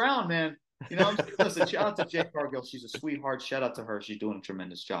mess parents. around, man. You know, listen, shout out to Jade Cargill. She's a sweetheart. Shout out to her. She's doing a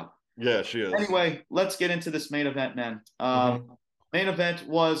tremendous job. Yeah, she is. Anyway, let's get into this main event, man. Mm-hmm. Main event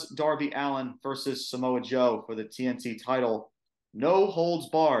was Darby Allin versus Samoa Joe for the TNT title. No holds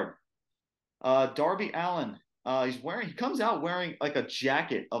barred. Darby Allin, he comes out wearing like a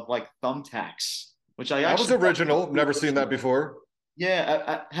jacket of like thumbtacks, which I That was actually thought was original. pretty Never seen original. that before.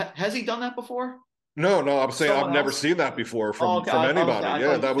 Yeah, has he done that before? No, I'm saying I've Someone never else? seen that before Oh, from okay. from Okay. anybody. I Yeah,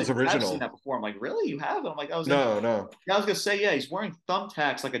 thought you that said was you have seen original. that before. I'm like, really? You have? I'm like, I was No, no. yeah, I was gonna say, yeah, he's wearing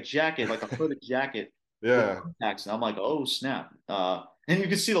thumbtacks, like a jacket, like a hooded jacket with Yeah. thumbtacks, and I'm like, oh snap! And you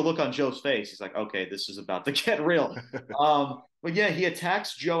can see the look on Joe's face. He's like, okay, this is about to get real. But yeah, he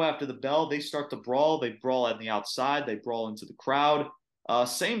attacks Joe after the bell. They start to brawl. They brawl on the outside. They brawl into the crowd.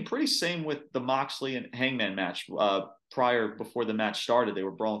 Pretty same with the Moxley and Hangman match. Before the match started, they were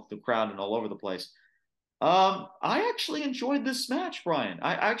brawling through the crowd and all over the place. I actually enjoyed this match, Brian.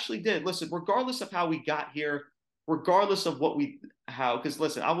 I actually did. Listen, regardless of how we got here, regardless of because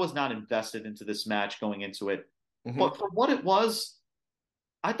listen, I was not invested into this match going into it, Hmm. but for what it was,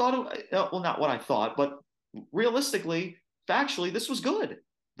 I thought well, not what I thought, but realistically, factually, this was good.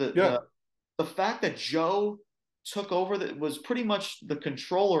 The Yeah. the the fact that Joe took over that was pretty much the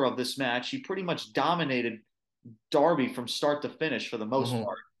controller of this match. He pretty much dominated Darby from start to finish for the most Hmm.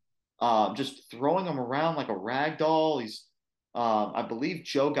 part. just throwing him around like a rag doll. I believe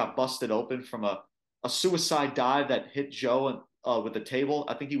Joe got busted open from a suicide dive that hit Joe with the table.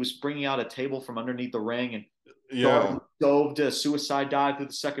 I think he was bringing out a table from underneath the ring, and Darby Yeah. dove to a suicide dive through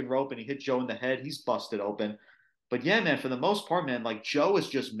the second rope, and he hit Joe in the head. He's busted open. But yeah, man, for the most part, man, like Joe is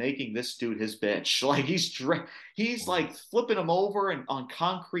just making this dude his bitch. Like he's like flipping him over and on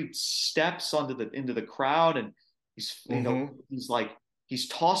concrete steps onto the into the crowd, and Mm-hmm. he's like he's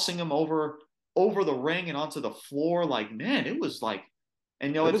tossing him over the ring and onto the floor. Like man, it was like,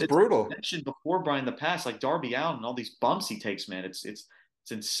 and It was it's brutal. mentioned before Brian in the past, like Darby Allin and all these bumps he takes, man. It's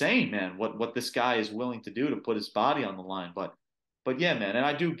insane, man. What this guy is willing to do to put his body on the line, but yeah, man, and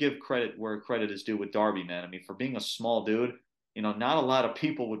I do give credit where credit is due with Darby, man. I mean, for being a small dude, not a lot of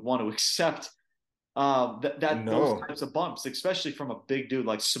people would want to accept that those No. types of bumps, especially from a big dude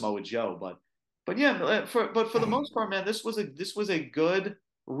like Samoa Joe. But yeah, but for the most part, man, this was a good,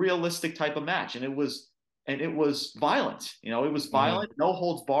 realistic type of match, and it was violent. It was Mm-hmm. violent, no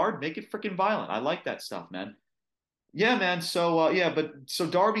holds barred. Make it freaking violent. I like that stuff, man. Yeah, man. So but so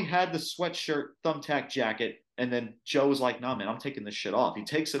Darby had the sweatshirt thumbtack jacket, and then Joe was like, "No, man, I'm taking this shit off." He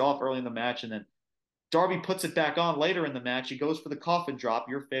takes it off early in the match, and then Darby puts it back on later in the match. He goes for the coffin drop,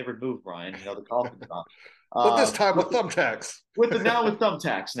 your favorite move, Brian. The coffin drop. But this time With with thumbtacks. the now with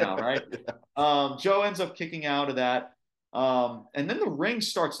thumbtacks now, right? Joe ends up kicking out of that. And then the ring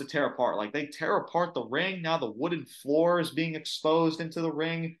starts to tear apart. Like they tear apart the ring. Now the wooden floor is being exposed into the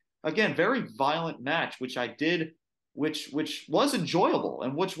ring. Again, very violent match, which was enjoyable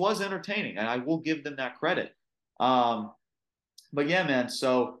and which was entertaining, and I will give them that credit. Um, but yeah, man.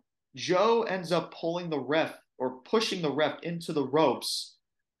 So Joe ends up pulling the ref or pushing the ref into the ropes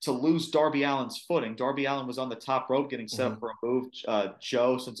to lose Darby Allin's footing. Darby Allin was on the top rope getting set up Mm-hmm. for a move.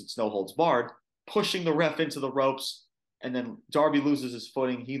 Joe, since it's no holds barred, pushing the ref into the ropes, and then Darby loses his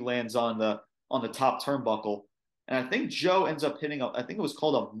footing. He lands on the top turnbuckle, and I think Joe ends up hitting I think it was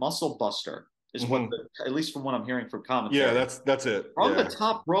called a muscle buster, is Mm-hmm. at least from what I'm hearing from Yeah, commentary, that's it. from the Yeah.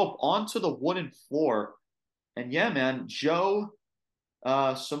 top rope onto the wooden floor. And yeah, man, Samoa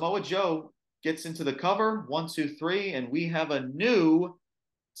Joe gets into the cover, 1, 2, 3, and we have a new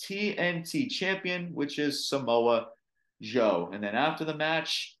TNT champion, which is Samoa Joe. And then after the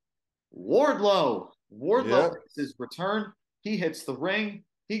match, Wardlow Yep. makes his return. He hits the ring.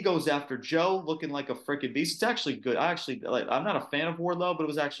 He goes after Joe, looking like a freaking beast. It's actually good. I'm not a fan of Wardlow, but it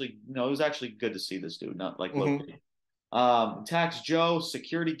was actually good to see this dude, not like Mm-hmm. Loki. Attacks Joe.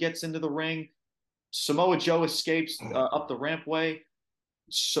 Security gets into the ring. Samoa Joe escapes up the rampway.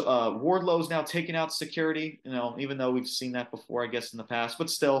 So, Wardlow's now taking out security, even though we've seen that before, I guess, in the past, but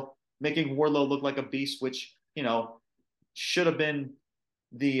still making Wardlow look like a beast, which, should have been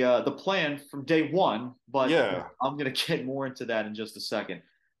the plan from day one. But Yeah. I'm gonna get more into that in just a second.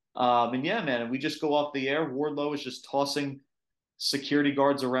 And yeah, man, and we just go off the air. Wardlow is just tossing security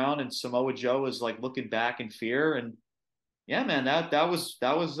guards around, and Samoa Joe is like looking back in fear. And yeah, man, that was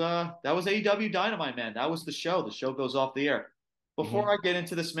AEW Dynamite, man. That was the show. The show goes off the air. Before Mm-hmm. I get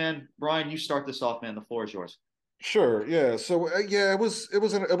into this, man, Brian, you start this off, man. The floor is yours. Sure. Yeah. So yeah, it was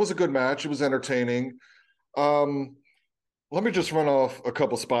a good match. It was entertaining. Um, Let me just run off a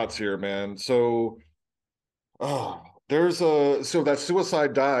couple spots here, man. So, oh, so that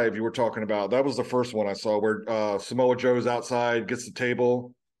suicide dive you were talking about. That was the first one I saw where Samoa Joe's outside, gets the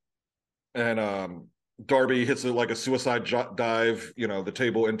table, and Darby hits it like a suicide dive. The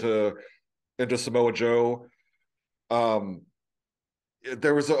table into Samoa Joe. Um,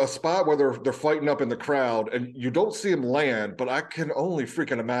 there was a spot where they're fighting up in the crowd, and you don't see him land, but I can only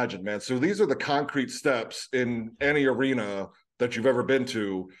freaking imagine, man. So these are the concrete steps in any arena that you've ever been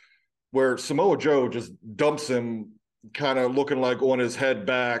to, where Samoa Joe just dumps him, kind of looking like on his head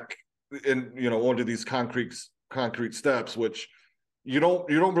back, onto these concrete steps, which you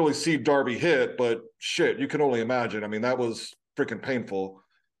don't really see Darby hit, but shit, you can only imagine. I mean, that was freaking painful.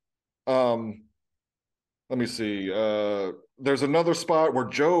 Um, Let me see. There's another spot where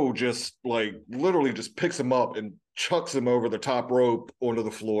Joe just like literally just picks him up and chucks him over the top rope onto the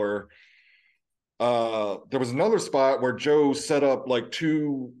floor. There was another spot where Joe set up like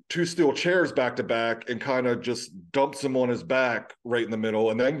two steel chairs back to back and kind of just dumps him on his back right in the middle,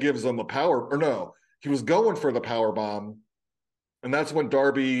 and then gives him a power. Or no, he was going for the power bomb, and that's when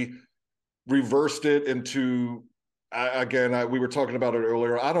Darby reversed it into. We were talking about it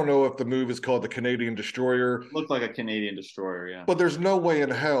earlier. I don't know if the move is called the Canadian Destroyer, Looked like a Canadian destroyer, yeah. but there's no way in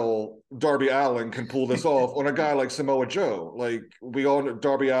hell Darby Allin can pull this off on a guy like Samoa Joe. Like we all know,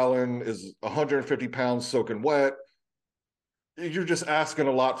 Darby Allin is 150 pounds soaking wet. You're just asking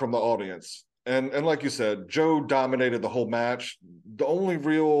a lot from the audience. And like you said, Joe dominated the whole match. The only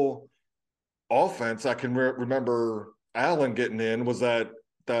real offense I can remember Allin getting in was that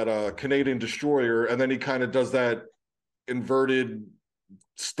Canadian destroyer, and then he kind of does that inverted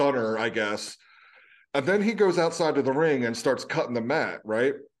stunner, I guess. And then he goes outside of the ring and starts cutting the mat,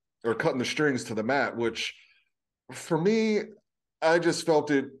 right? Or cutting the strings to the mat, which for me, I just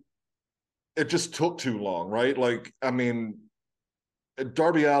felt it just took too long, right? Like, I mean,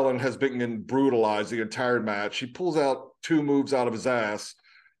 Darby Allin has been brutalized the entire match. He pulls out 2 moves out of his ass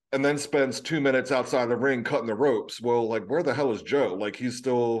and then spends 2 minutes outside the ring cutting the ropes. Well, like, where the hell is Joe? Like, he's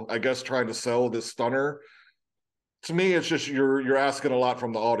still, I guess, trying to sell this stunner. To me, it's just you're asking a lot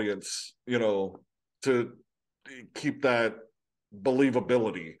from the audience, to keep that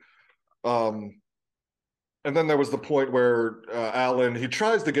believability. And then there was the point where Allin, he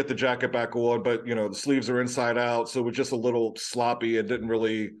tries to get the jacket back on, but the sleeves are inside out, so it was just a little sloppy and didn't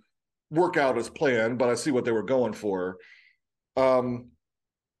really work out as planned. But I see what they were going for. I'm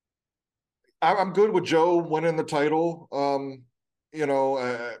good with Joe winning the title. You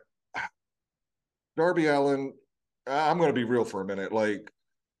know, Darby Allin, I'm going to be real for a minute. Like,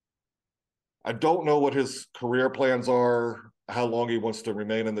 I don't know what his career plans are, how long he wants to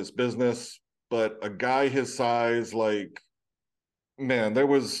remain in this business, but a guy his size, like, man, there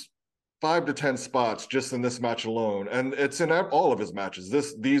was 5 to 10 spots just in this match alone, and it's in all of his matches.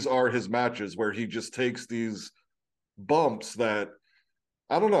 These are his matches where he just takes these bumps that,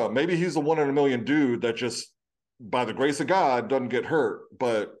 I don't know, maybe he's a 1 in a million dude that just, by the grace of God, doesn't get hurt.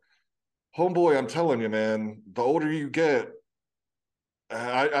 But homeboy, I'm telling you, man, the older you get,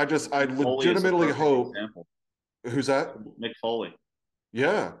 I Foley is a legitimately perfect hope. example. Who's that? Mick Foley.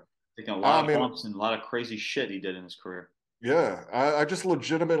 Yeah. Taking a I lot of mean, bumps and a lot of crazy shit he did in his career. yeah. I just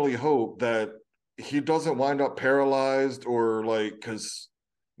legitimately hope that he doesn't wind up paralyzed or like, because,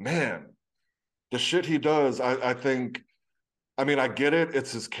 man, the shit he does, I think, I mean, I get it.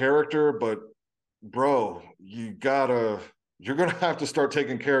 It's his character, but bro, you're gonna have to start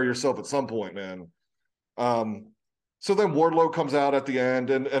taking care of yourself at some point, man. Um, so then Wardlow comes out at the end,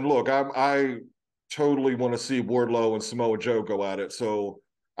 and look, I totally want to see Wardlow and Samoa Joe go at it. So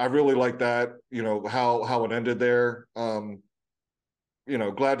I really like that, how it ended there. Glad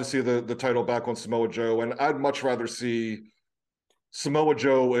to see the title back on Samoa Joe, and I'd much rather see Samoa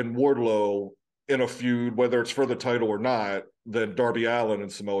Joe and Wardlow in a feud, whether it's for the title or not, than Darby Allin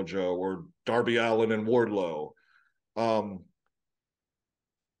and Samoa Joe or Darby Allin and Wardlow. Um,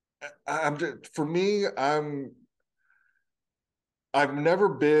 for me, I've never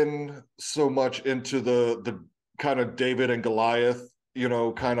been so much into the kind of David and Goliath,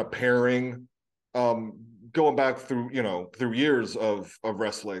 kind of pairing, um, going back through years of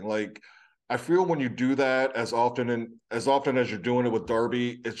wrestling. Like, I feel when you do that as often as you're doing it with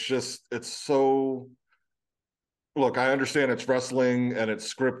Darby, it's so. Look, I understand it's wrestling and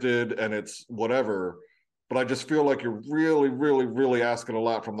it's scripted and it's whatever, but I just feel like you're really, really, really asking a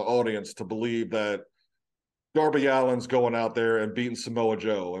lot from the audience to believe that Darby Allin's going out there and beating Samoa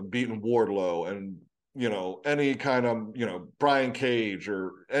Joe and beating Wardlow and, any kind of, Brian Cage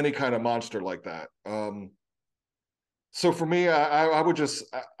or any kind of monster like that. So for me,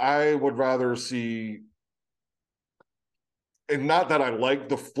 I would rather see, and not that I like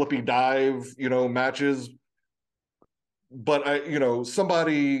the flippy dive, matches, but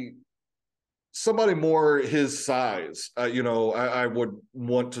somebody more his size, I would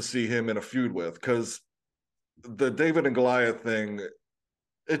want to see him in a feud with, because the David and Goliath thing,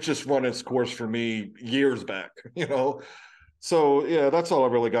 it just run its course for me years back, So yeah, that's all I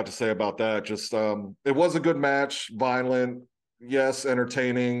really got to say about that. Just it was a good match, violent, yes,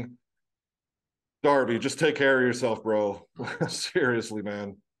 entertaining. Darby, just take care of yourself, bro. Seriously,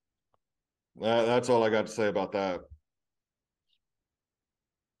 man. That's all I got to say about that.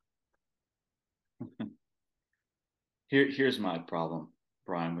 Here's my problem,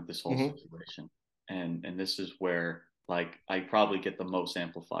 Brian, with this whole Mm-hmm. situation, and this is where like I probably get the most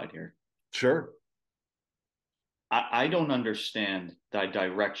amplified here. Sure. I don't understand the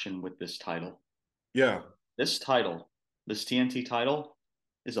direction with this title. Yeah. This title, this TNT title,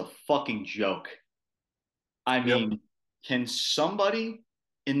 is a fucking joke. I Yep. mean, can somebody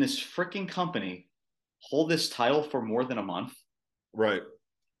in this freaking company hold this title for more than a month? Right.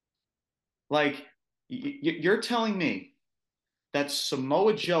 Like, you're telling me that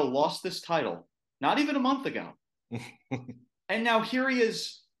Samoa Joe lost this title not even a month ago, and now here he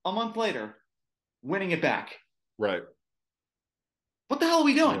is a month later winning it back. Right. What the hell are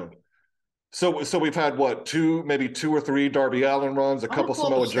we doing? Yeah. So we've had what, maybe 2 or 3 Darby Allin runs, a I'm gonna couple pull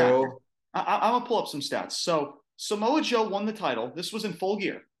up a Samoa stat here. Joe. I'm gonna pull up some stats. So Samoa Joe won the title. This was in Full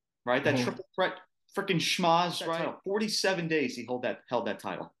Gear, right? That Mm-hmm. triple threat freaking schmaz, right? 47 days he held that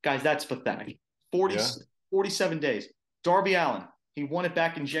title. Guys, that's pathetic. 40, Yeah. 47 days. Darby Allin, he won it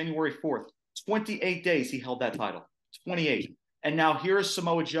back in January 4th. 28 days he held that title. 28. And now here is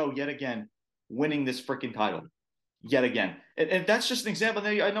Samoa Joe yet again winning this freaking title. Yet again. And that's just an example.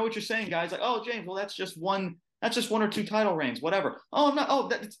 I know what you're saying, guys. Like, oh, James, well, that's just one or two title reigns, whatever. Oh, I'm not.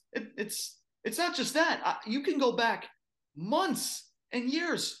 Oh, it's not just that. You can go back months and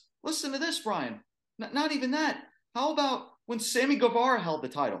years. Listen to this, Brian. Not even that. How about when Sammy Guevara held the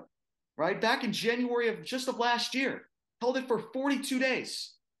title, right? Back in January of last year, held it for 42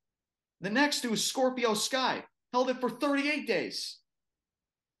 days. The next was Scorpio Sky, held it for 38 days.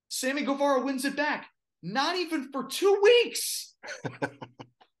 Sammy Guevara wins it back. Not even for 2 weeks.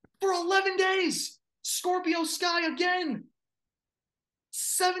 For 11 days. Scorpio Sky again.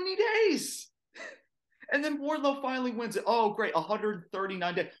 70 days. And then Wardlow finally wins it. Oh, great.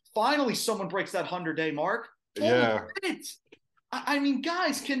 139 days. Finally, someone breaks that 100-day mark. Yeah. I mean,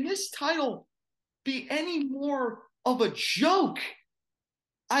 guys, can this title be any more of a joke?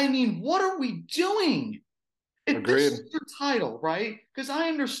 I mean, what are we doing? If Agreed. This is your title, right? Because I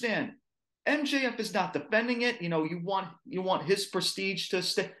understand MJF is not defending it. You know, you want his prestige to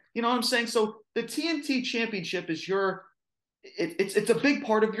stay. You know what I'm saying? So the TNT Championship is it's a big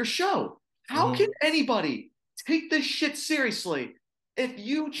part of your show. How can anybody take this shit seriously if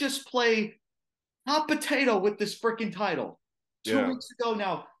you just play hot potato with this freaking title? 2 weeks ago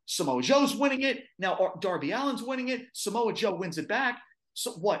now, Samoa Joe's winning it. Now Darby Allin's winning it. Samoa Joe wins it back.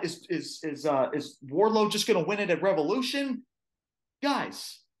 So what is Wardlow just going to win it at Revolution?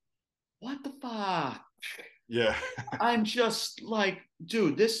 Guys, what the fuck? Yeah. I'm just like,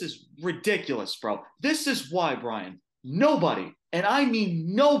 dude, this is ridiculous, bro. This is why, Brian, nobody, and I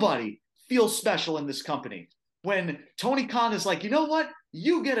mean nobody, feels special in this company. When Tony Khan is like, you know what?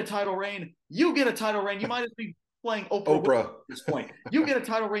 You get a title reign. You get a title reign. You might as well be playing Oprah at this point. You get a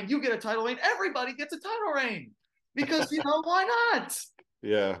title reign. You get a title reign. Everybody gets a title reign. Because, why not?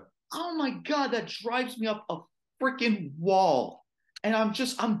 Yeah. Oh, my God. That drives me up a freaking wall. And I'm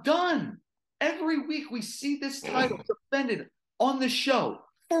done. Every week we see this title defended on the show.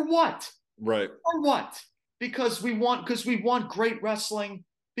 For what? Right. For what? Because we want great wrestling,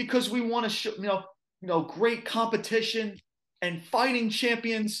 because we want to show, great competition and fighting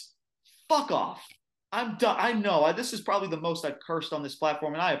champions. Fuck off. I'm done. I know this is probably the most I've cursed on this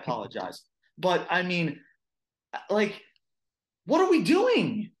platform, and I apologize. But I mean, like, what are we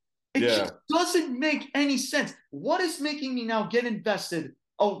doing? It just doesn't make any sense. What is making me now get invested?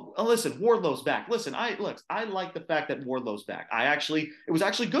 Oh, listen, Wardlow's back. Listen, I like the fact that Wardlow's back. It was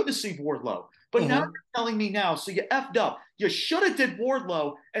actually good to see Wardlow. But now you're telling me now, so you effed up. You should have did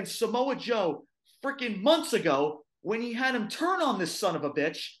Wardlow and Samoa Joe freaking months ago when he had him turn on this son of a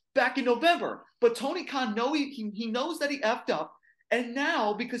bitch back in November. But Tony Khan, he knows that he effed up. And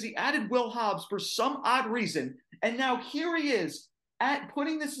now, because he added Will Hobbs for some odd reason, and now here he is at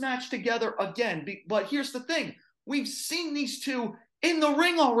putting this match together again. But here's the thing. We've seen these two in the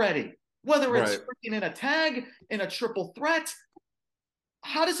ring already, whether it's freaking in a tag, in a triple threat.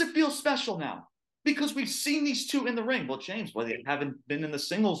 How does it feel special now? Because we've seen these two in the ring. Well, James, they haven't been in the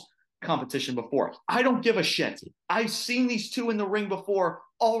singles competition before. I don't give a shit. I've seen these two in the ring before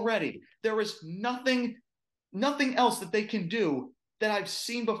already. There is nothing else that they can do that I've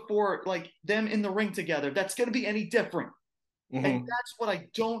seen before, like them in the ring together, that's going to be any different. And that's what I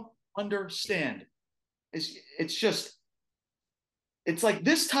don't understand. It's like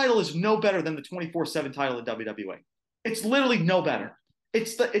this title is no better than the 24/7 title in WWE. It's literally no better.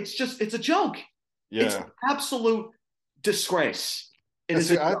 It's a joke. Yeah. It's an absolute disgrace.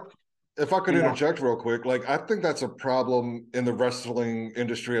 If I could interject real quick, like, I think that's a problem in the wrestling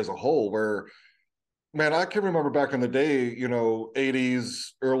industry as a whole, where, man, I can remember back in the day,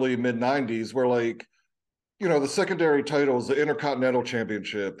 80s, early mid 90s, where, like, the secondary titles, the Intercontinental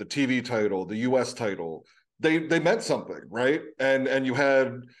Championship, the TV title, the US title, they meant something, right? And you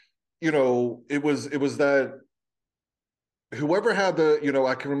had, it was that whoever had the,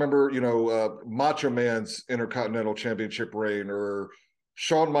 I can remember, Macho Man's Intercontinental Championship reign, or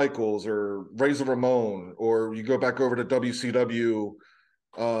Shawn Michaels, or Razor Ramon, or you go back over to WCW,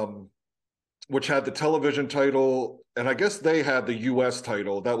 which had the television title, and I guess they had the US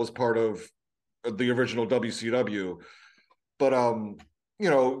title. That was part of the original WCW. But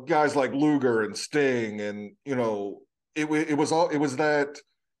guys like Luger and Sting, and it was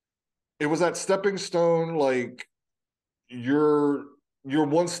that stepping stone, like, you're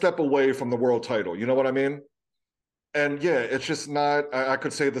one step away from the world title. You know what I mean? And yeah, it's just not. I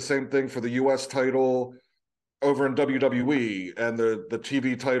could say the same thing for the US title. over in WWE and the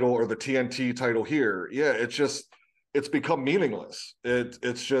TV title or the TNT title here. Yeah, it's become meaningless.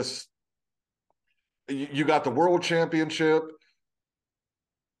 It's just you got the world championship.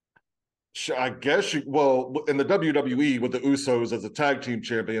 I guess well, in the WWE with the Usos as the tag team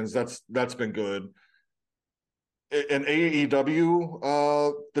champions, that's been good. In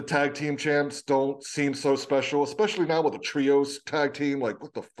AEW, the tag team champs don't seem so special, especially now with the trios tag team. Like,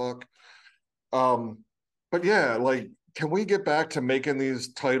 what the fuck? But yeah, like, can we get back to making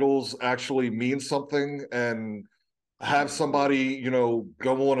these titles actually mean something and have somebody,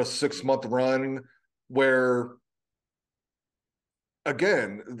 go on a 6-month run where,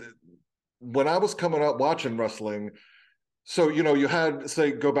 again, when I was coming up watching wrestling, so, you had,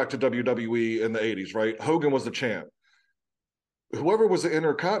 say, go back to WWE in the 80s, right? Hogan was the champ. Whoever was the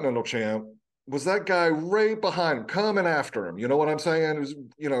Intercontinental champ was that guy right behind him, coming after him. You know what I'm saying?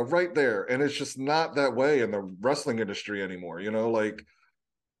 It was, right there. And it's just not that way in the wrestling industry anymore, like,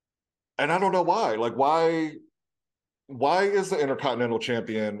 and I don't know why. Like, why is the Intercontinental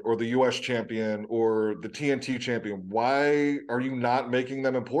champion or the US champion or the TNT champion, why are you not making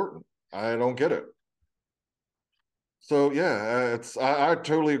them important? I don't get it. So yeah, I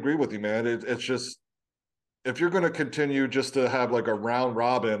totally agree with you, man. It's just, if you're going to continue just to have like a round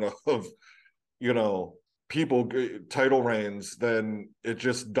robin of, people title reigns, then it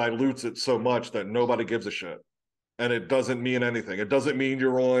just dilutes it so much that nobody gives a shit, and it doesn't mean anything. It doesn't mean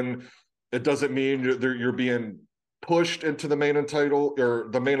you're on. It doesn't mean you're being pushed into the main title or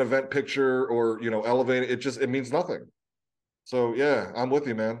the main event picture, or elevated. It means nothing. So yeah, I'm with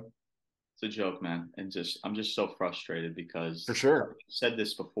you, man. It's a joke, man. And I'm just so frustrated because For sure. I've said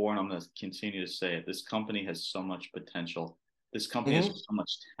this before and I'm going to continue to say it. This company has so much potential. This company Mm-hmm. has so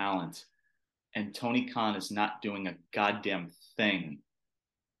much talent. And Tony Khan is not doing a goddamn thing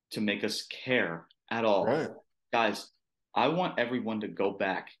to make us care at all. Right. Guys, I want everyone to go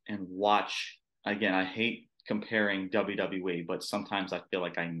back and watch. Again, I hate comparing WWE, but sometimes I feel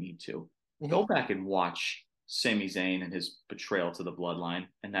like I need to. Mm-hmm. Go back and watch Sami Zayn and his betrayal to the bloodline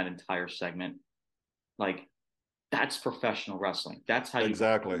and that entire segment. Like, that's professional wrestling. That's how you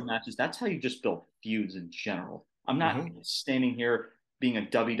exactly build matches. That's how you just build feuds in general. I'm not mm-hmm. standing here being a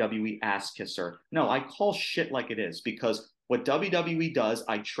WWE ass kisser. No, I call shit like it is, because what WWE does,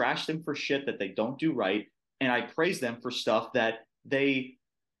 I trash them for shit that they don't do right, and I praise them for stuff that they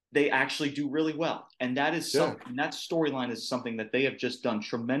actually do really well. And that is something, that storyline is something that they have just done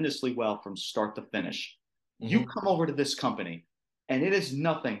tremendously well from start to finish. Mm-hmm. You come over to this company and it is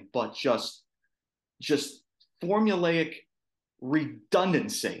nothing but just formulaic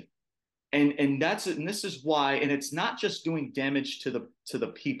redundancy. And this is why, and it's not just doing damage to the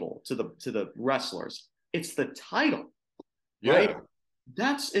people, to the wrestlers. It's the title, right?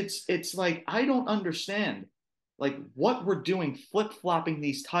 It's like, I don't understand like what we're doing, flip-flopping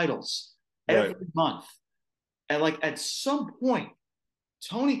these titles every month. And like, at some point,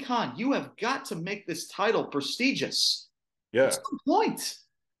 Tony Khan, you have got to make this title prestigious. Yeah. At some point.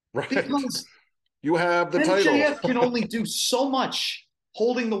 Right. Because you have the MJF title. can only do so much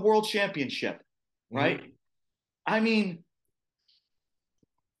holding the world championship, right? Mm-hmm. I mean,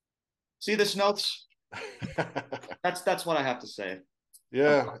 see this notes? That's what I have to say.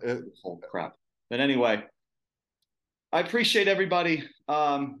 Yeah. Whole crap. But anyway, I appreciate everybody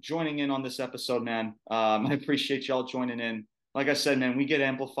joining in on this episode, man. I appreciate y'all joining in. Like I said, man, we get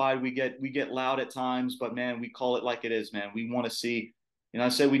amplified, we get loud at times, but man, we call it like it is, man. We want to see, I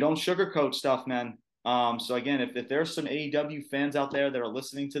said we don't sugarcoat stuff, man. So again, if there's some AEW fans out there that are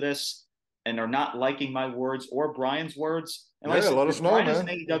listening to this and are not liking my words or Brian's words, and like I said, let us know, Brian man. is an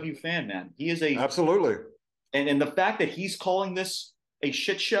AEW fan, man. He is absolutely. And the fact that he's calling this a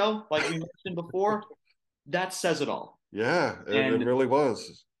shit show, like we mentioned before, that says it all. Yeah, it really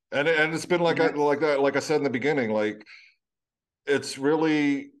was, and it's been like I said in the beginning, like it's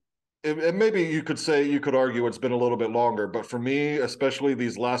really, and maybe you could argue it's been a little bit longer, but for me, especially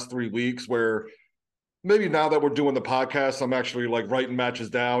these last 3 weeks, where maybe now that we're doing the podcast, I'm actually like writing matches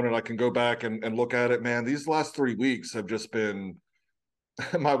down and I can go back and look at it. Man, these last 3 weeks have just been.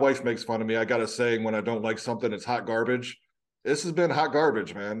 My wife makes fun of me. I got a saying when I don't like something, it's hot garbage. This has been hot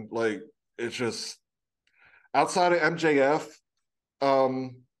garbage, man. Like, it's just outside of MJF. I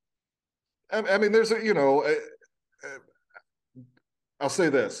mean, there's I'll say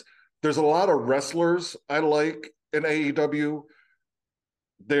this. There's a lot of wrestlers I like in AEW.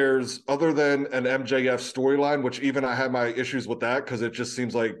 There's, other than an MJF storyline, which even I have my issues with that because it just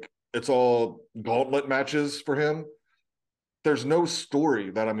seems like it's all gauntlet matches for him. There's no story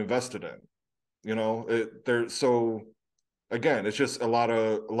that I'm invested in. So again, it's just a lot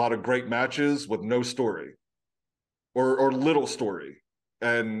of great matches with no story. or little story.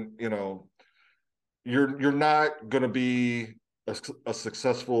 And, you know, you're not going to be a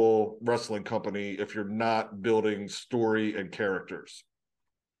successful wrestling company if you're not building story and characters.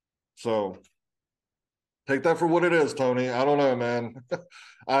 So take that for what it is, Tony. I don't know, man.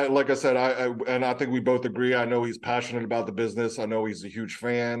 Like I said, and I think we both agree. I know he's passionate about the business. I know he's a huge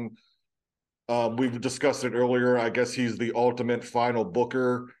fan. We've discussed it earlier. I guess he's the ultimate final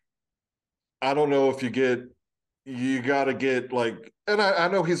booker. I don't know if you got to get like, and I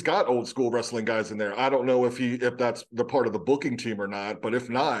know he's got old school wrestling guys in there. I don't know if that's the part of the booking team or not, but if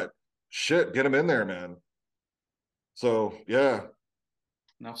not, shit, get him in there, man. So yeah,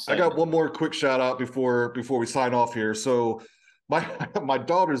 I got one more quick shout out before we sign off here. So my my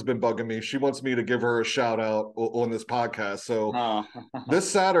daughter's been bugging me. She wants me to give her a shout out on this podcast. So this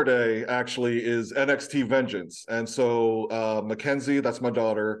Saturday actually is NXT Vengeance, and so Mackenzie, that's my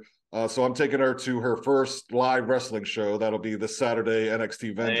daughter. So I'm taking her to her first live wrestling show. That'll be this Saturday,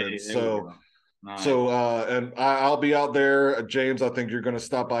 NXT Vengeance. Hey, so, nice. And I'll be out there. James, I think you're going to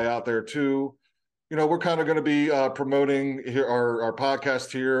stop by out there too. You know, we're kind of going to be promoting here our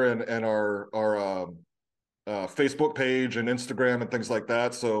podcast here and our Facebook page and Instagram and things like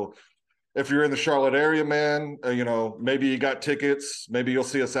that. So if you're in the Charlotte area, man, you know, maybe you got tickets, maybe you'll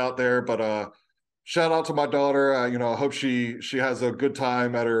see us out there. But shout out to my daughter. You know, I hope she has a good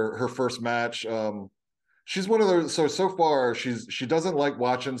time at her first match. She's one of those. So far, she doesn't like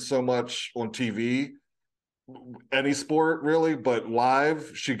watching so much on TV, any sport really, but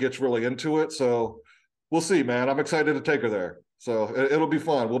live she gets really into it. So we'll see, man. I'm excited to take her there. So it'll be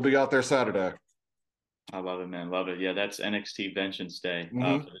fun. We'll be out there Saturday. I love it, man. Love it. Yeah, that's NXT Vengeance Day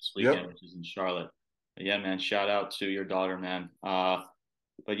Mm-hmm. for this weekend, which is in Charlotte. But yeah, man. Shout out to your daughter, man.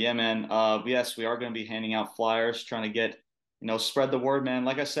 But yeah, man. Yes, we are going to be handing out flyers, trying to get, spread the word, man.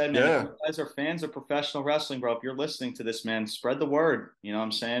 Like I said, man, if you guys are fans of professional wrestling, bro, if you're listening to this, man, spread the word. You know what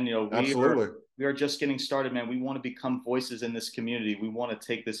I'm saying? Absolutely. We are just getting started, man. We want to become voices in this community. We want to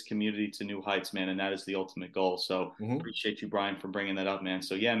take this community to new heights, man, and that is the ultimate goal. So appreciate you, Brian, for bringing that up, man.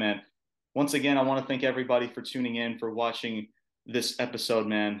 So yeah, man. Once again, I want to thank everybody for tuning in, for watching this episode,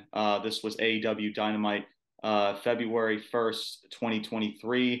 man. This was AEW Dynamite, February 1st,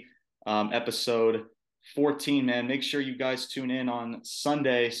 2023, episode 14, man. Make sure you guys tune in on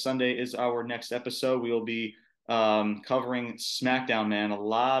Sunday. Sunday is our next episode. We will be covering SmackDown, man. A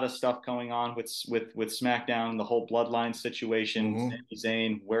lot of stuff going on with SmackDown, the whole bloodline situation, Sami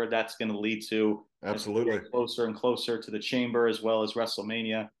Zayn, where that's going to lead to. Absolutely. As we get closer and closer to the Chamber, as well as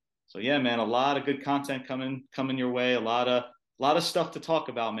WrestleMania. So yeah, man, a lot of good content coming your way. A lot of stuff to talk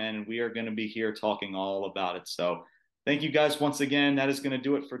about, man, and we are going to be here talking all about it. So thank you guys once again. That is going to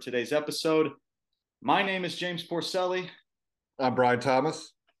do it for today's episode. My name is James Porcelli. I'm Brian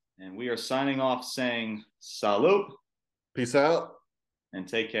Thomas. And we are signing off saying salute. Peace out. And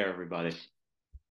take care, everybody.